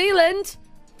 New Zealand.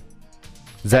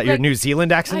 Is that your New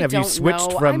Zealand accent? Have don't you switched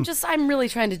know. from... I'm really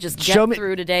trying to just get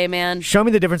through today, man. Show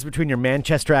me the difference between your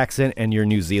Manchester accent and your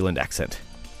New Zealand accent.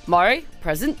 Mari,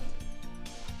 present.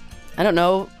 I don't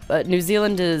know. New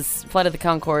Zealand is Flight of the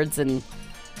Conchords and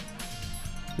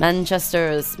Manchester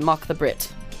is Mock the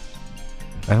Brit.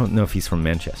 I don't know if he's from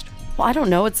Manchester. Well, I don't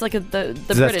know. It's like the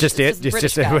That's British. just it?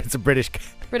 It's a British guy.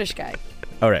 British guy.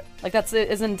 All right. Like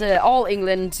isn't all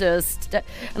England just...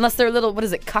 unless they're a little... What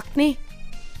is it? Cockney?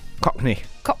 Cockney.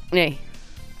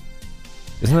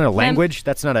 Isn't that a language?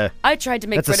 That's not a... I tried to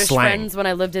make that's a British slang. friends when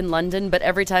I lived in London, but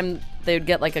every time they would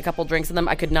get like a couple drinks in them,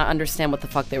 I could not understand what the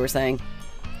fuck they were saying.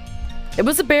 It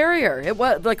was a barrier. It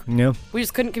was like... No. We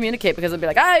just couldn't communicate because it'd be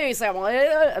like,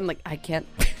 I'm like, I can't...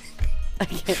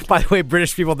 By the way,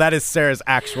 British people, that is Sarah's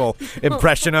actual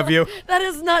impression of you. That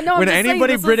is not... No, when I'm just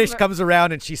anybody saying British comes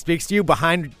around and she speaks to you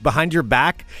behind your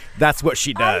back, that's what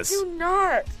she does. I do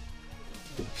not.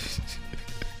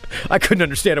 I couldn't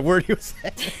understand a word he was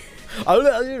saying. All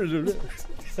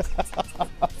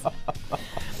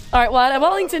right, well, out of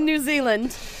Wellington, New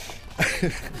Zealand...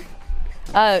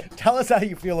 Tell us how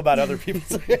you feel about other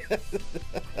people.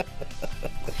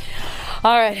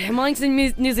 All right, in Wellington,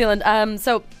 New Zealand.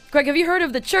 So, Greg, have you heard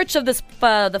of the Church of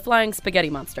the Flying Spaghetti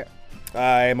Monster?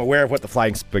 I am aware of what the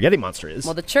Flying Spaghetti Monster is.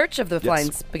 Well, the Church of the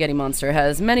Flying Spaghetti Monster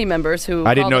has many members who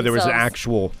I didn't know there was an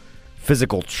actual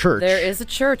physical church. There is a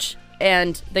church,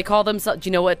 and they call themselves... Do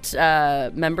you know what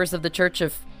members of the Church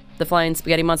of the Flying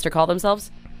Spaghetti Monster call themselves?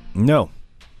 No.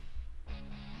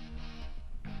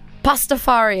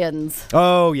 Pastafarians.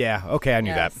 Oh, yeah. Okay, I knew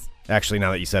Yes. that. Actually,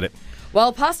 now that you said it.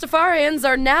 Well, Pastafarians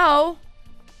are now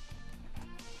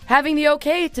having the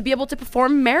okay to be able to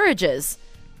perform marriages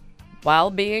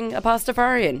while being a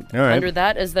Pastafarian. All right. Under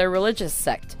that as their religious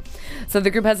sect. So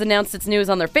the group has announced its news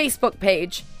on their Facebook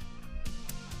page.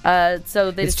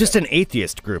 It's just an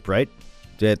atheist group, right?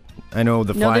 I know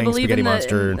the Flying Spaghetti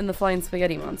Monster. In the Flying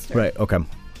Spaghetti Monster. Right, okay.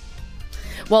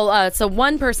 Well, so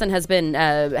one person has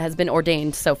been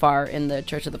ordained so far in the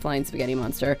Church of the Flying Spaghetti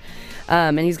Monster,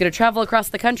 and he's going to travel across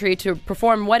the country to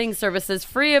perform wedding services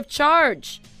free of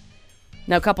charge.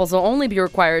 Now, couples will only be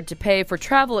required to pay for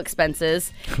travel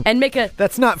expenses and make a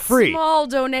that's not free small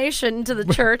donation to the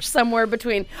church somewhere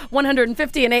between $150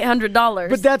 and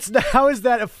 $800. But how is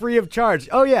that a free of charge?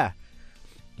 Oh yeah,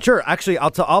 sure. Actually,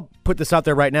 I'll put this out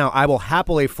there right now. I will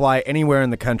happily fly anywhere in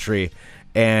the country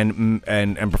and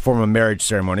perform a marriage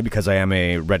ceremony because I am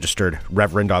a registered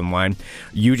reverend online.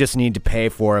 You just need to pay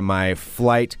for my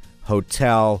flight,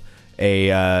 hotel,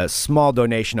 a small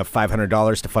donation of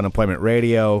 $500 to Fun Employment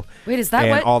Radio. Wait, is that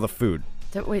and what? all the food.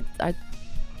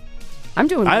 I'm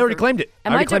doing. I already claimed it.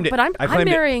 But I'm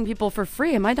marrying people for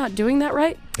free. Am I not doing that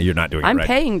right? You're not doing it right. I'm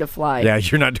paying to fly. Yeah,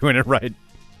 you're not doing it right.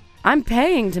 I'm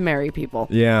paying to marry people.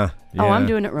 Yeah. Oh, I'm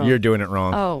doing it wrong. You're doing it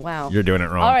wrong. Oh, wow. You're doing it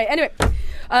wrong. All right. Anyway,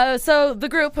 so the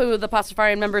group, who the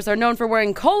Pastafarian members are known for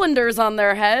wearing colanders on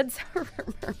their heads,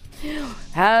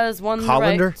 has won the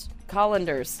right.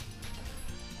 Colanders.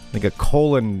 I think a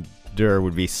colander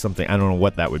would be something. I don't know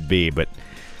what that would be, but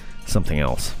something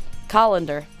else.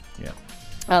 Colander. Yeah.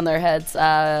 On their heads.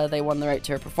 They won the right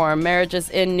to perform marriages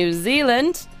in New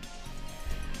Zealand.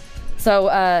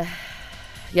 So,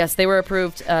 yes, they were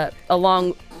approved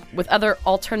along with other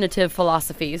alternative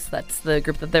philosophies. That's the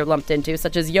group that they're lumped into,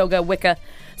 such as yoga, Wicca,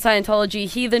 Scientology,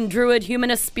 heathen, druid,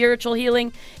 humanist, spiritual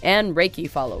healing, and Reiki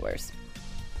followers.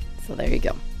 So there you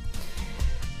go.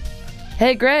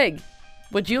 Hey, Greg,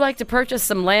 would you like to purchase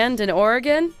some land in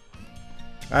Oregon?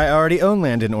 I already own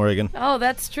land in Oregon. Oh,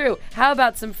 that's true. How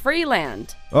about some free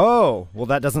land? Oh, well,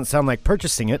 that doesn't sound like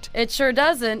purchasing it. It sure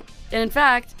doesn't. In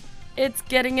fact, it's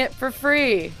getting it for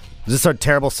free. Is this a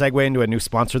terrible segue into a new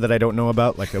sponsor that I don't know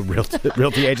about, like a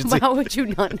realty agency? How would you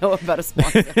not know about a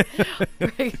sponsor?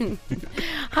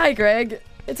 Hi, Greg.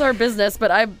 It's our business,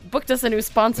 but I booked us a new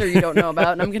sponsor you don't know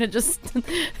about, and I'm going to just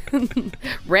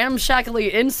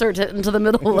ramshackly insert it into the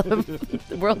middle of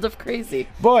the world of crazy.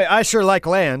 Boy, I sure like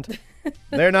land.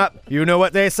 They're not, you know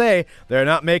what they say, they're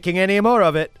not making any more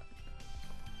of it.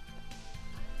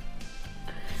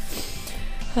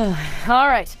 All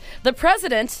right. The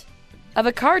president of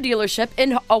a car dealership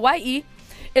in Hawaii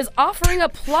is offering a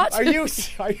plot. Are you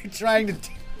trying to...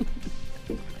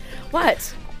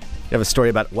 What? You have a story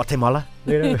about Guatemala?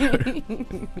 Ibiza.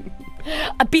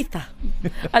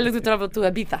 I like to travel to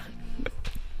Ibiza.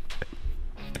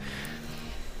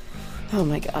 Oh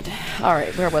my God. All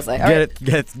right, where was I?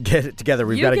 Get it together.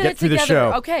 We've got to get through the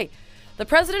show. Okay. The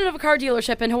president of a car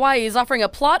dealership in Hawaii is offering a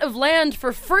plot of land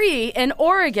for free in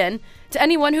Oregon to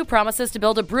anyone who promises to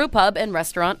build a brew pub and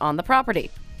restaurant on the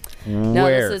property. Now,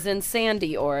 this is in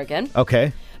Sandy, Oregon.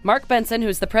 Okay. Mark Benson,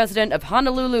 who's the president of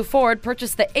Honolulu Ford,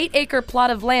 purchased the 8-acre plot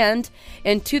of land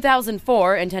in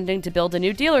 2004, intending to build a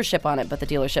new dealership on it, but the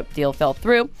dealership deal fell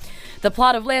through. The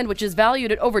plot of land, which is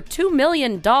valued at over $2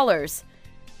 million,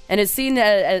 and is seen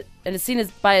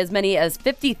as by as many as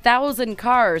 50,000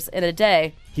 cars in a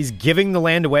day. He's giving the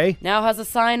land away? Now has a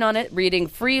sign on it reading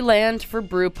 "Free Land for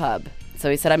Brew Pub."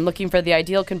 So he said, "I'm looking for the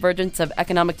ideal convergence of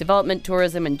economic development,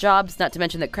 tourism, and jobs, not to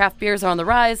mention that craft beers are on the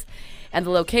rise, and the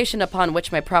location upon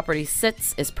which my property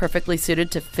sits is perfectly suited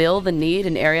to fill the need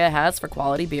an area has for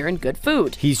quality beer and good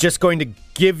food." He's just going to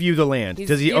give you the land.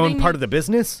 Does he own part of the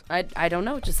business? I don't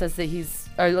know. It just says that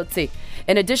let's see.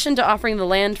 In addition to offering the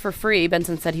land for free,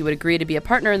 Benson said he would agree to be a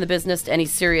partner in the business to any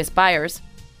serious buyers.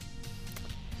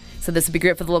 So this would be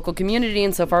great for the local community,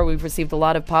 and so far we've received a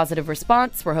lot of positive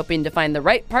response. We're hoping to find the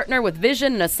right partner with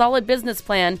vision and a solid business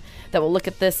plan that will look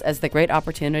at this as the great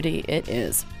opportunity it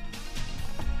is.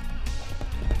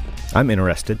 I'm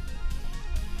interested.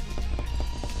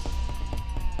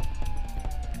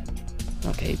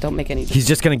 Okay, don't make any... He's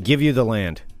just going to give you the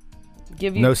land.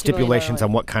 Give you no stipulations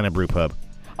on what kind of brew pub.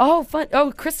 Oh, fun.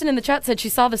 Oh, Kristen in the chat said she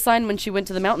saw the sign when she went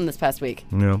to the mountain this past week.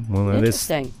 Yeah, well, that is...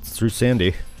 Interesting. It's through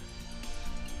Sandy.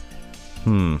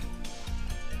 All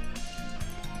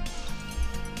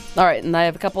right, and I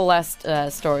have a couple last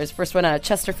stories. First one out of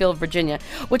Chesterfield, Virginia,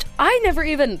 which I never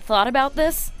even thought about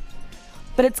this,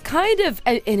 but it's kind of,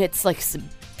 in its like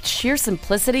sheer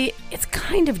simplicity, it's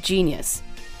kind of genius.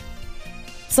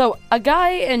 So a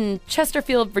guy in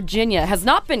Chesterfield, Virginia has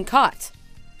not been caught,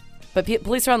 but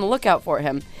police are on the lookout for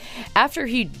him. After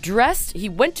he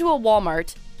went to a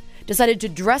Walmart, decided to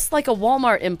dress like a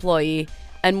Walmart employee,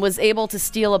 and was able to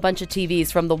steal a bunch of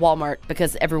TVs from the Walmart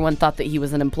because everyone thought that he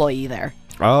was an employee there.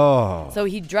 Oh. So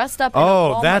he dressed up in a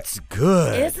Walmart. That's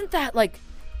good. Isn't that like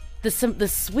the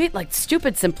sweet, like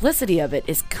stupid simplicity of it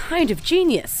is kind of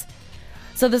genius.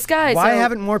 So this guy... Why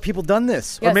haven't more people done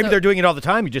this? Or maybe they're doing it all the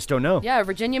time, you just don't know. Yeah, a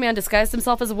Virginia man disguised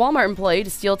himself as a Walmart employee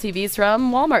to steal TVs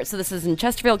from Walmart. So this is in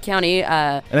Chesterfield County.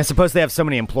 And I suppose they have so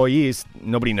many employees,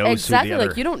 nobody knows exactly, who the other...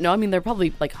 like you don't know. I mean, there are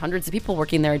probably like hundreds of people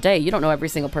working there a day. You don't know every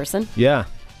single person. Yeah.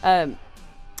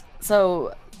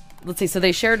 So, let's see. So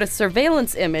they shared a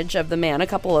surveillance image of the man, a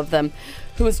couple of them,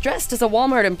 who was dressed as a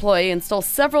Walmart employee and stole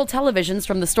several televisions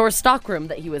from the store's stockroom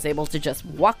that he was able to just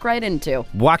walk right into.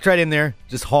 Walked right in there,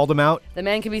 just hauled them out. The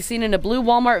man can be seen in a blue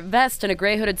Walmart vest and a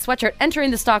gray hooded sweatshirt entering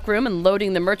the stockroom and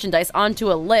loading the merchandise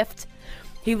onto a lift.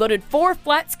 He loaded 4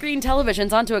 flat-screen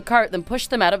televisions onto a cart, then pushed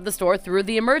them out of the store through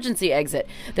the emergency exit.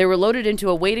 They were loaded into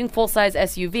a waiting full-size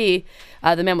SUV.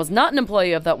 The man was not an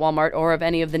employee of that Walmart or of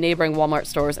any of the neighboring Walmart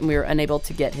stores, and we were unable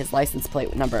to get his license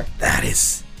plate number. That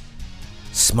is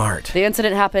smart. The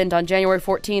incident happened on January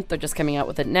 14th. They're just coming out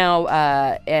with it now,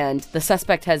 and the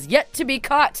suspect has yet to be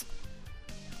caught.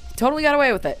 He totally got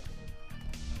away with it.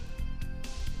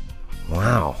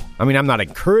 Wow. I mean, I'm not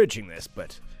encouraging this,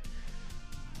 but...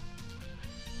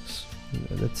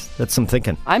 That's some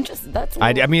thinking. I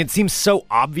mean, it seems so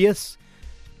obvious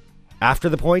after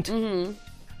the point. Mm-hmm.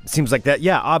 It seems like that.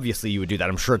 Yeah, obviously you would do that.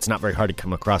 I'm sure it's not very hard to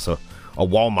come across a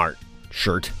Walmart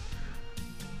shirt.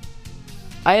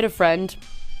 I had a friend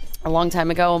a long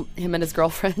time ago, him and his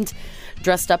girlfriend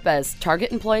dressed up as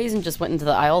Target employees and just went into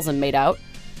the aisles and made out.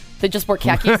 They just wore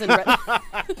khakis and red.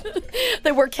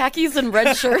 They wore khakis and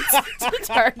red shirts to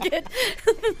Target.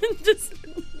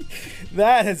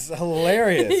 That is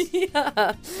hilarious.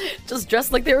 Yeah. Just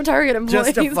dressed like they were Target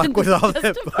employees. Just to fuck with all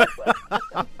that.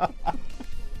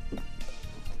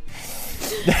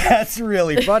 That's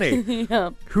really funny. Yeah.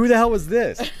 Who the hell was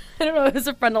this? I don't know. It was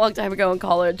a friend a long time ago in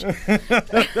college.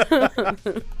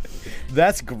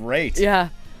 That's great. Yeah.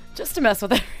 Just to mess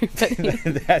with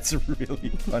everybody. That's really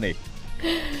funny.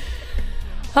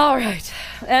 All right.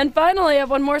 And finally, I have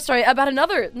one more story about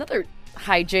another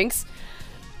hijinks.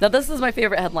 Now, this is my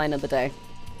favorite headline of the day.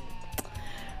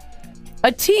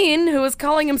 A teen who is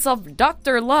calling himself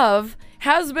Dr. Love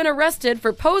has been arrested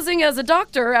for posing as a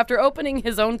doctor after opening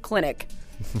his own clinic.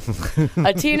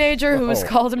 A teenager who has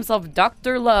called himself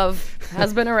Dr. Love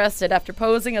has been arrested after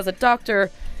posing as a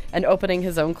doctor and opening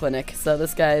his own clinic. So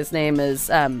this guy's name is,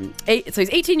 so he's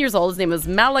 18 years old. His name is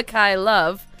Malachi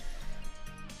Love.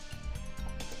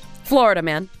 Florida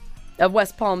man of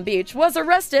West Palm Beach was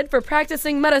arrested for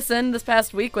practicing medicine this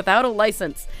past week without a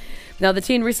license. Now, the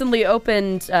teen recently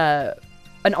opened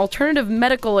an alternative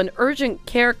medical and urgent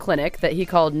care clinic that he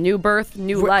called New Birth,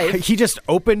 New Life. He just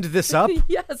opened this up?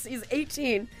 Yes, he's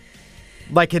 18.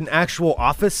 Like an actual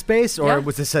office space? Or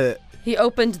was this a... He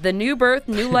opened the New Birth,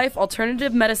 New Life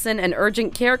Alternative Medicine and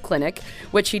Urgent Care Clinic,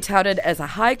 which he touted as a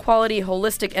high-quality,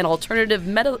 holistic, and alternative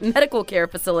medical care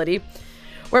facility,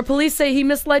 where police say he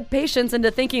misled patients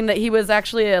into thinking that he was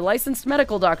actually a licensed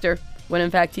medical doctor, when in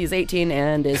fact he's 18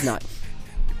 and is not.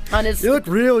 You look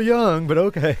real young, but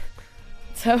okay.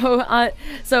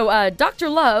 So Dr.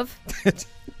 Love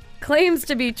claims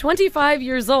to be 25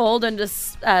 years old and to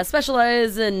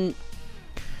specialize in...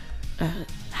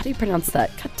 how do you pronounce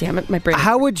that? God damn it, my brain.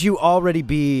 How would you already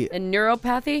be... In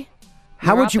neuropathy?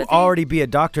 How would you already be a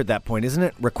doctor at that point? Isn't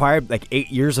it required like 8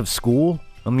 years of school?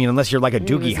 I mean, unless you're like a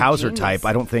Doogie Howser type,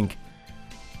 I don't think...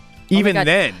 Even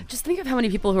then. Just think of how many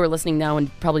people who are listening now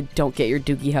and probably don't get your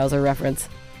Doogie Howser reference.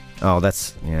 Oh,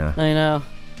 that's... Yeah. I know.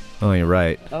 Oh, you're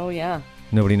right. Oh, yeah.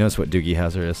 Nobody knows what Doogie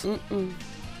Howser is. Mm-mm.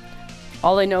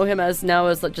 All they know him as now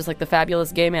is just like the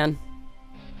fabulous gay man.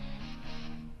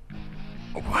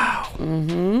 Wow.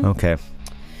 Mm-hmm. Okay.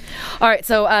 All right,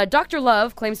 so Dr.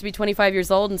 Love claims to be 25 years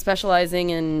old and specializing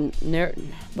in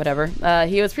whatever.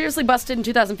 He was previously busted in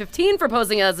 2015 for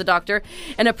posing as a doctor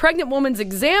in a pregnant woman's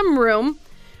exam room.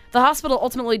 The hospital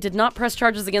ultimately did not press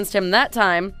charges against him that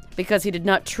time because he did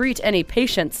not treat any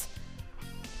patients.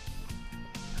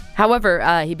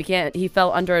 However, he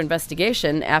fell under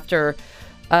investigation after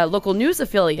a local news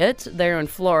affiliate there in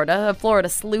Florida, a Florida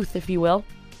sleuth, if you will,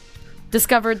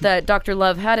 discovered that Dr.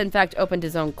 Love had in fact opened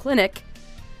his own clinic.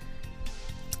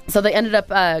 So they ended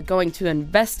up going to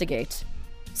investigate.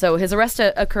 So his arrest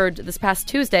occurred this past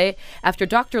Tuesday after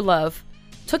Dr. Love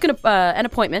took an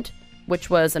appointment, which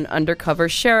was an undercover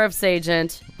sheriff's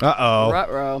agent. Uh-oh.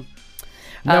 Ruh-roh.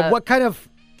 Now, what kind of...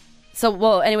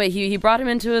 Anyway, he brought him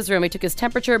into his room. He took his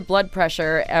temperature, blood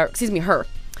pressure,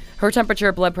 her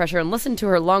temperature, blood pressure, and listened to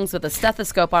her lungs with a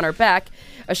stethoscope on her back,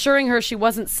 assuring her she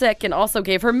wasn't sick, and also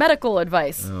gave her medical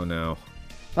advice. Oh, no.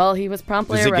 Well, he was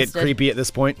promptly arrested. Does it get creepy at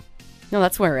this point? No,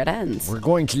 that's where it ends. We're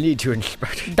going to need to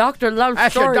inspect. Dr.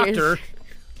 Love's story. Doctor.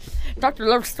 Dr.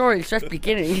 Love's story is just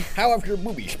beginning. How have your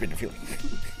boobies been feeling?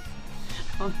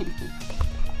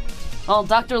 Well,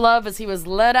 Dr. Love, as he was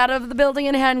led out of the building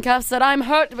in handcuffs, said, "I'm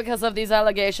hurt because of these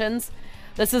allegations.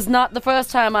 This is not the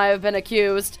first time I have been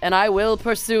accused, and I will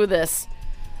pursue this."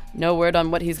 No word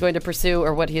on what he's going to pursue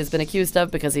or what he has been accused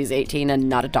of because he's 18 and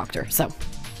not a doctor, so...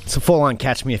 It's a full-on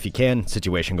catch me if you can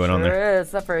situation going on there. Sure is,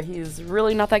 except for he's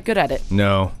really not that good at it.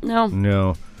 No.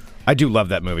 No. I do love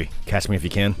that movie, Catch Me If You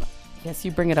Can. Yes,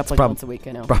 you bring it up once a week,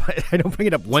 I know. I don't bring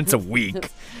it up once a week.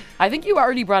 I think you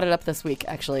already brought it up this week,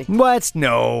 actually. What?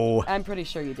 No. I'm pretty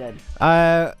sure you did.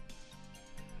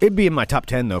 It'd be in my top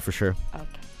 10, though, for sure. Okay.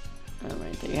 All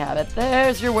right, there you have it.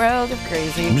 There's your world of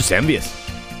crazy. I'm just envious.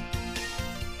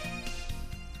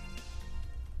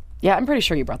 Yeah, I'm pretty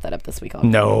sure you brought that up this week.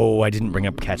 No, I didn't bring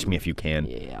up Catch Me If You Can.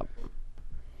 Yeah.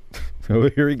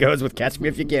 So here he goes with Catch Me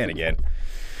If You Can again.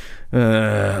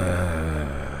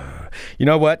 You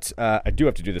know what? I do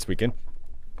have to do this weekend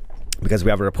because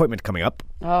we have an appointment coming up.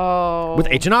 Oh. With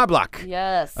H&R Block.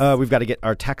 Yes. We've got to get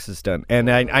our taxes done. And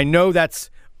I know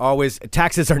that's always...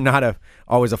 Taxes are not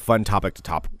always a fun topic to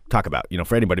talk about,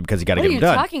 for anybody because you got to get them done.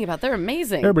 What are you talking about? They're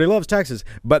amazing. Everybody loves taxes.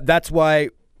 But that's why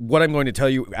what I'm going to tell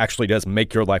you actually does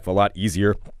make your life a lot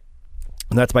easier.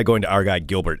 And that's by going to our guy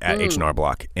Gilbert at H&R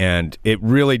Block. And it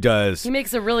really does. He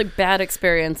makes a really bad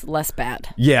experience less bad.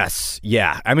 Yes.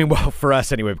 Yeah. I mean, well, for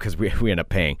us anyway, because we end up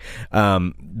paying.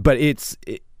 But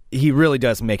he really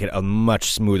does make it a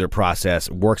much smoother process,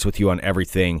 works with you on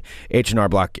everything. H&R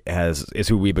Block is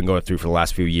who we've been going through for the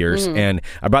last few years. And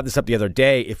I brought this up the other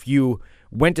day. If you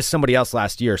went to somebody else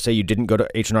last year, say you didn't go to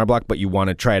H&R Block, but you want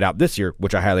to try it out this year,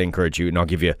 which I highly encourage you, and I'll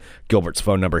give you Gilbert's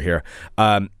phone number here.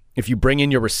 If you bring in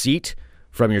your receipt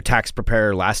from your tax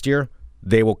preparer last year,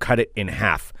 they will cut it in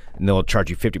half, and they'll charge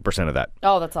you 50% of that.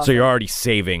 Oh, that's awesome. So you're already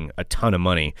saving a ton of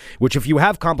money, which if you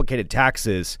have complicated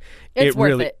taxes, it's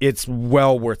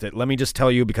well worth it. Let me just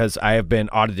tell you, because I have been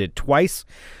audited twice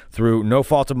through no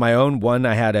fault of my own. One,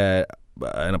 I had an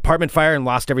apartment fire and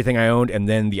lost everything I owned, and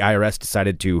then the IRS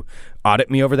decided to audit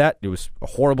me over that. It was a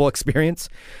horrible experience.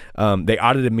 They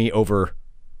audited me over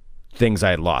things I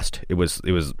had lost. It was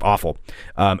awful.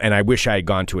 And I wish I had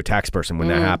gone to a tax person when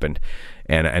that happened.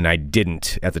 And I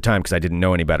didn't at the time because I didn't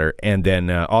know any better. And then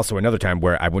also another time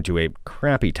where I went to a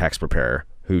crappy tax preparer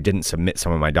who didn't submit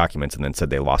some of my documents and then said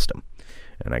they lost them.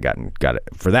 And I got it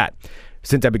for that.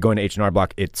 Since I've been going to H&R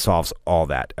Block, it solves all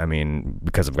that. I mean,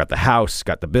 because I've got the house,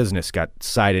 got the business, got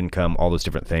side income, all those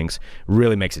different things,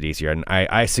 really makes it easier. And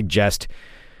I suggest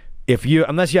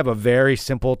unless you have a very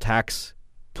simple tax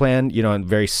plan, and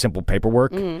very simple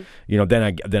paperwork, then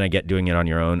I get doing it on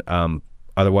your own.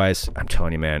 Otherwise, I'm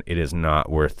telling you, man, it is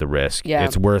not worth the risk. Yeah.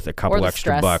 It's worth a couple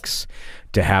extra bucks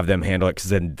to have them handle it, because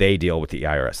then they deal with the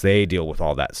IRS. They deal with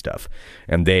all that stuff,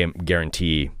 and they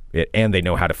guarantee it, and they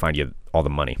know how to find you all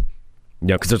the money.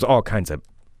 Because there's all kinds of,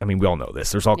 we all know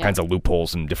this. There's all kinds of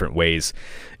loopholes and different ways,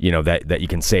 that you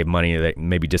can save money, that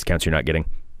maybe discounts you're not getting.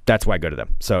 That's why I go to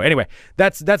them. So anyway,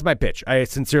 that's my pitch. I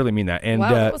sincerely mean that. And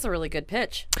wow, that was a really good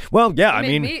pitch. Well, yeah, I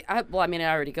already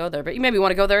go there, but you made me want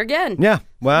to go there again. Yeah.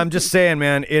 Well, I'm just saying,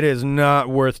 man, it is not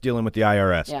worth dealing with the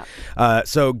IRS. Yeah.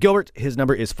 So Gilbert, his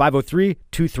number is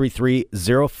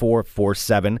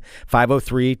 503-233-0447.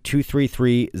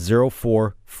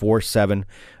 503-233-0447.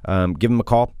 Give him a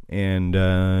call and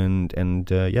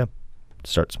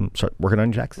start working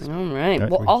on your taxes. All right.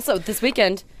 Well, also this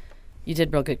weekend, you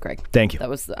did real good, Greg. Thank you. That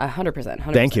was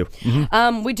 100%. Thank you.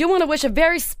 Mm-hmm. We do want to wish a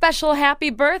very special happy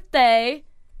birthday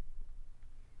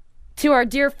to our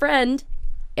dear friend,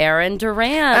 Aaron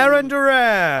Duran. Aaron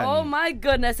Duran! Oh, my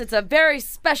goodness. It's a very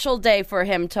special day for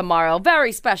him tomorrow.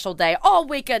 Very special day. All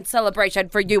weekend celebration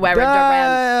for you, Aaron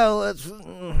Duran.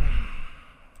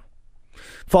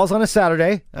 Falls on a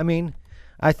Saturday.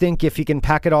 I think if he can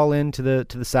pack it all into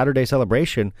the Saturday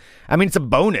celebration, it's a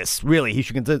bonus, really. He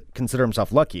should consider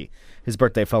himself lucky. His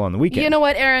birthday fell on the weekend. You know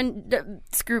what, Aaron?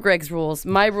 Screw Greg's rules.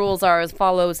 My rules are as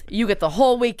follows. You get the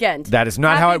whole weekend. That is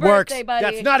not how it works. Buddy.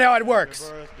 That's not how it works.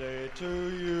 Happy birthday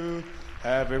to you.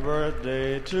 Happy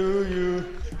birthday to you.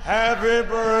 Happy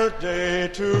birthday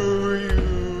to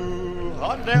you.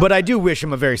 But I do wish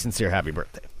him a very sincere happy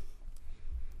birthday.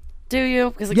 Do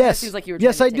you? Because yes. It seems like you were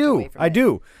yes, trying I to do. Take away from I it.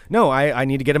 do. No, I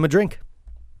need to get him a drink.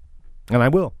 And I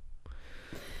will.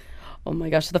 Oh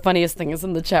my gosh, the funniest thing is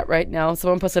in the chat right now.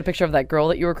 Someone posted a picture of that girl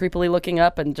that you were creepily looking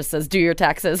up and just says, do your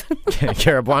taxes.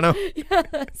 Carabuano?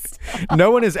 Yes.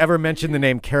 No one has ever mentioned the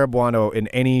name Carabuano in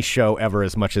any show ever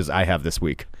as much as I have this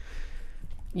week.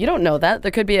 You don't know that.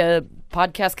 There could be a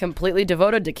podcast completely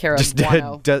devoted to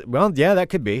Carabuano. Well, yeah, that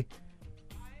could be.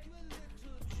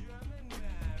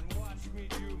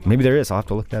 Maybe there is. I'll have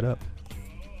to look that up.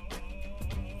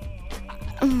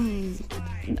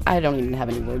 I don't even have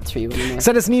any words for you anymore.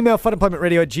 Send us an email,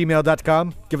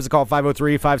 funemploymentradio@gmail.com. Give us a call,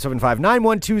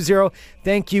 503-575-9120.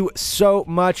 Thank you so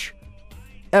much,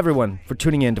 everyone, for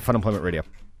tuning in to Fun Employment Radio.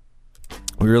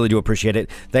 We really do appreciate it.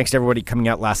 Thanks to everybody coming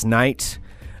out last night.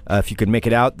 If you could make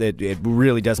it out, it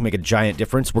really does make a giant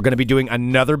difference. We're going to be doing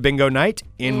another bingo night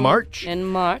in March. In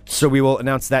March. So we will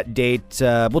announce that date.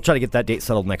 We'll try to get that date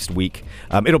settled next week.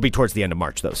 It'll be towards the end of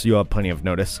March, though, so you'll have plenty of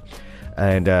notice.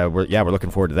 And we're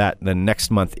looking forward to that. Then next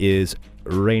month is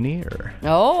Rainier.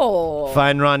 Oh.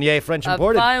 Fine Ronier, French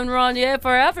imported. Fine Ronier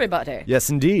for everybody. Yes,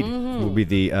 indeed. We'll be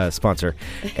the sponsor.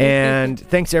 And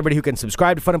thanks to everybody who can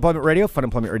subscribe to Fun Employment Radio,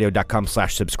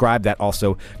 funemploymentradio.com/subscribe. That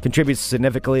also contributes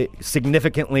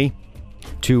significantly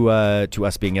to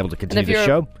us being able to continue the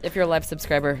show. If you're a live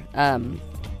subscriber,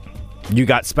 you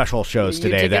got special shows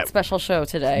today. You did get special show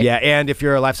today. Yeah, and if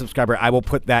you're a live subscriber, I will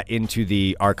put that into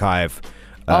the archive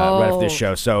right after this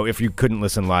show. So if you couldn't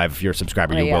listen live, if you're a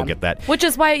subscriber, you will get that. Which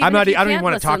is why I don't even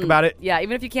want to talk about it. Yeah,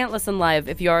 even if you can't listen live,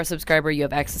 if you are a subscriber, you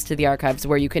have access to the archives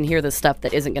where you can hear the stuff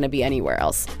that isn't going to be anywhere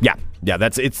else. Yeah.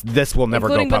 This will never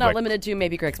go public. Including but not limited to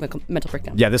maybe Greg's mental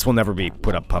breakdown. Yeah, this will never be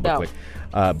put up publicly.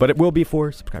 No. But it will be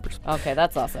for subscribers. Okay,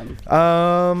 that's awesome.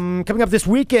 Coming up this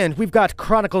weekend, we've got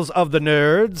Chronicles of the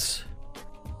Nerds,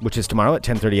 which is tomorrow at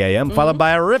 10:30 a.m., followed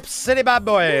by Rip City Bad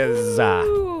Boys.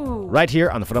 Right here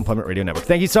on the Fun Employment Radio Network.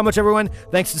 Thank you so much, everyone.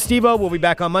 Thanks to Steve-O. We'll be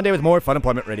back on Monday with more Fun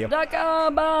Employment Radio.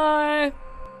 Bye.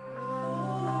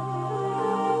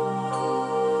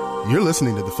 You're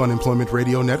listening to the Fun Employment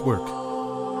Radio Network.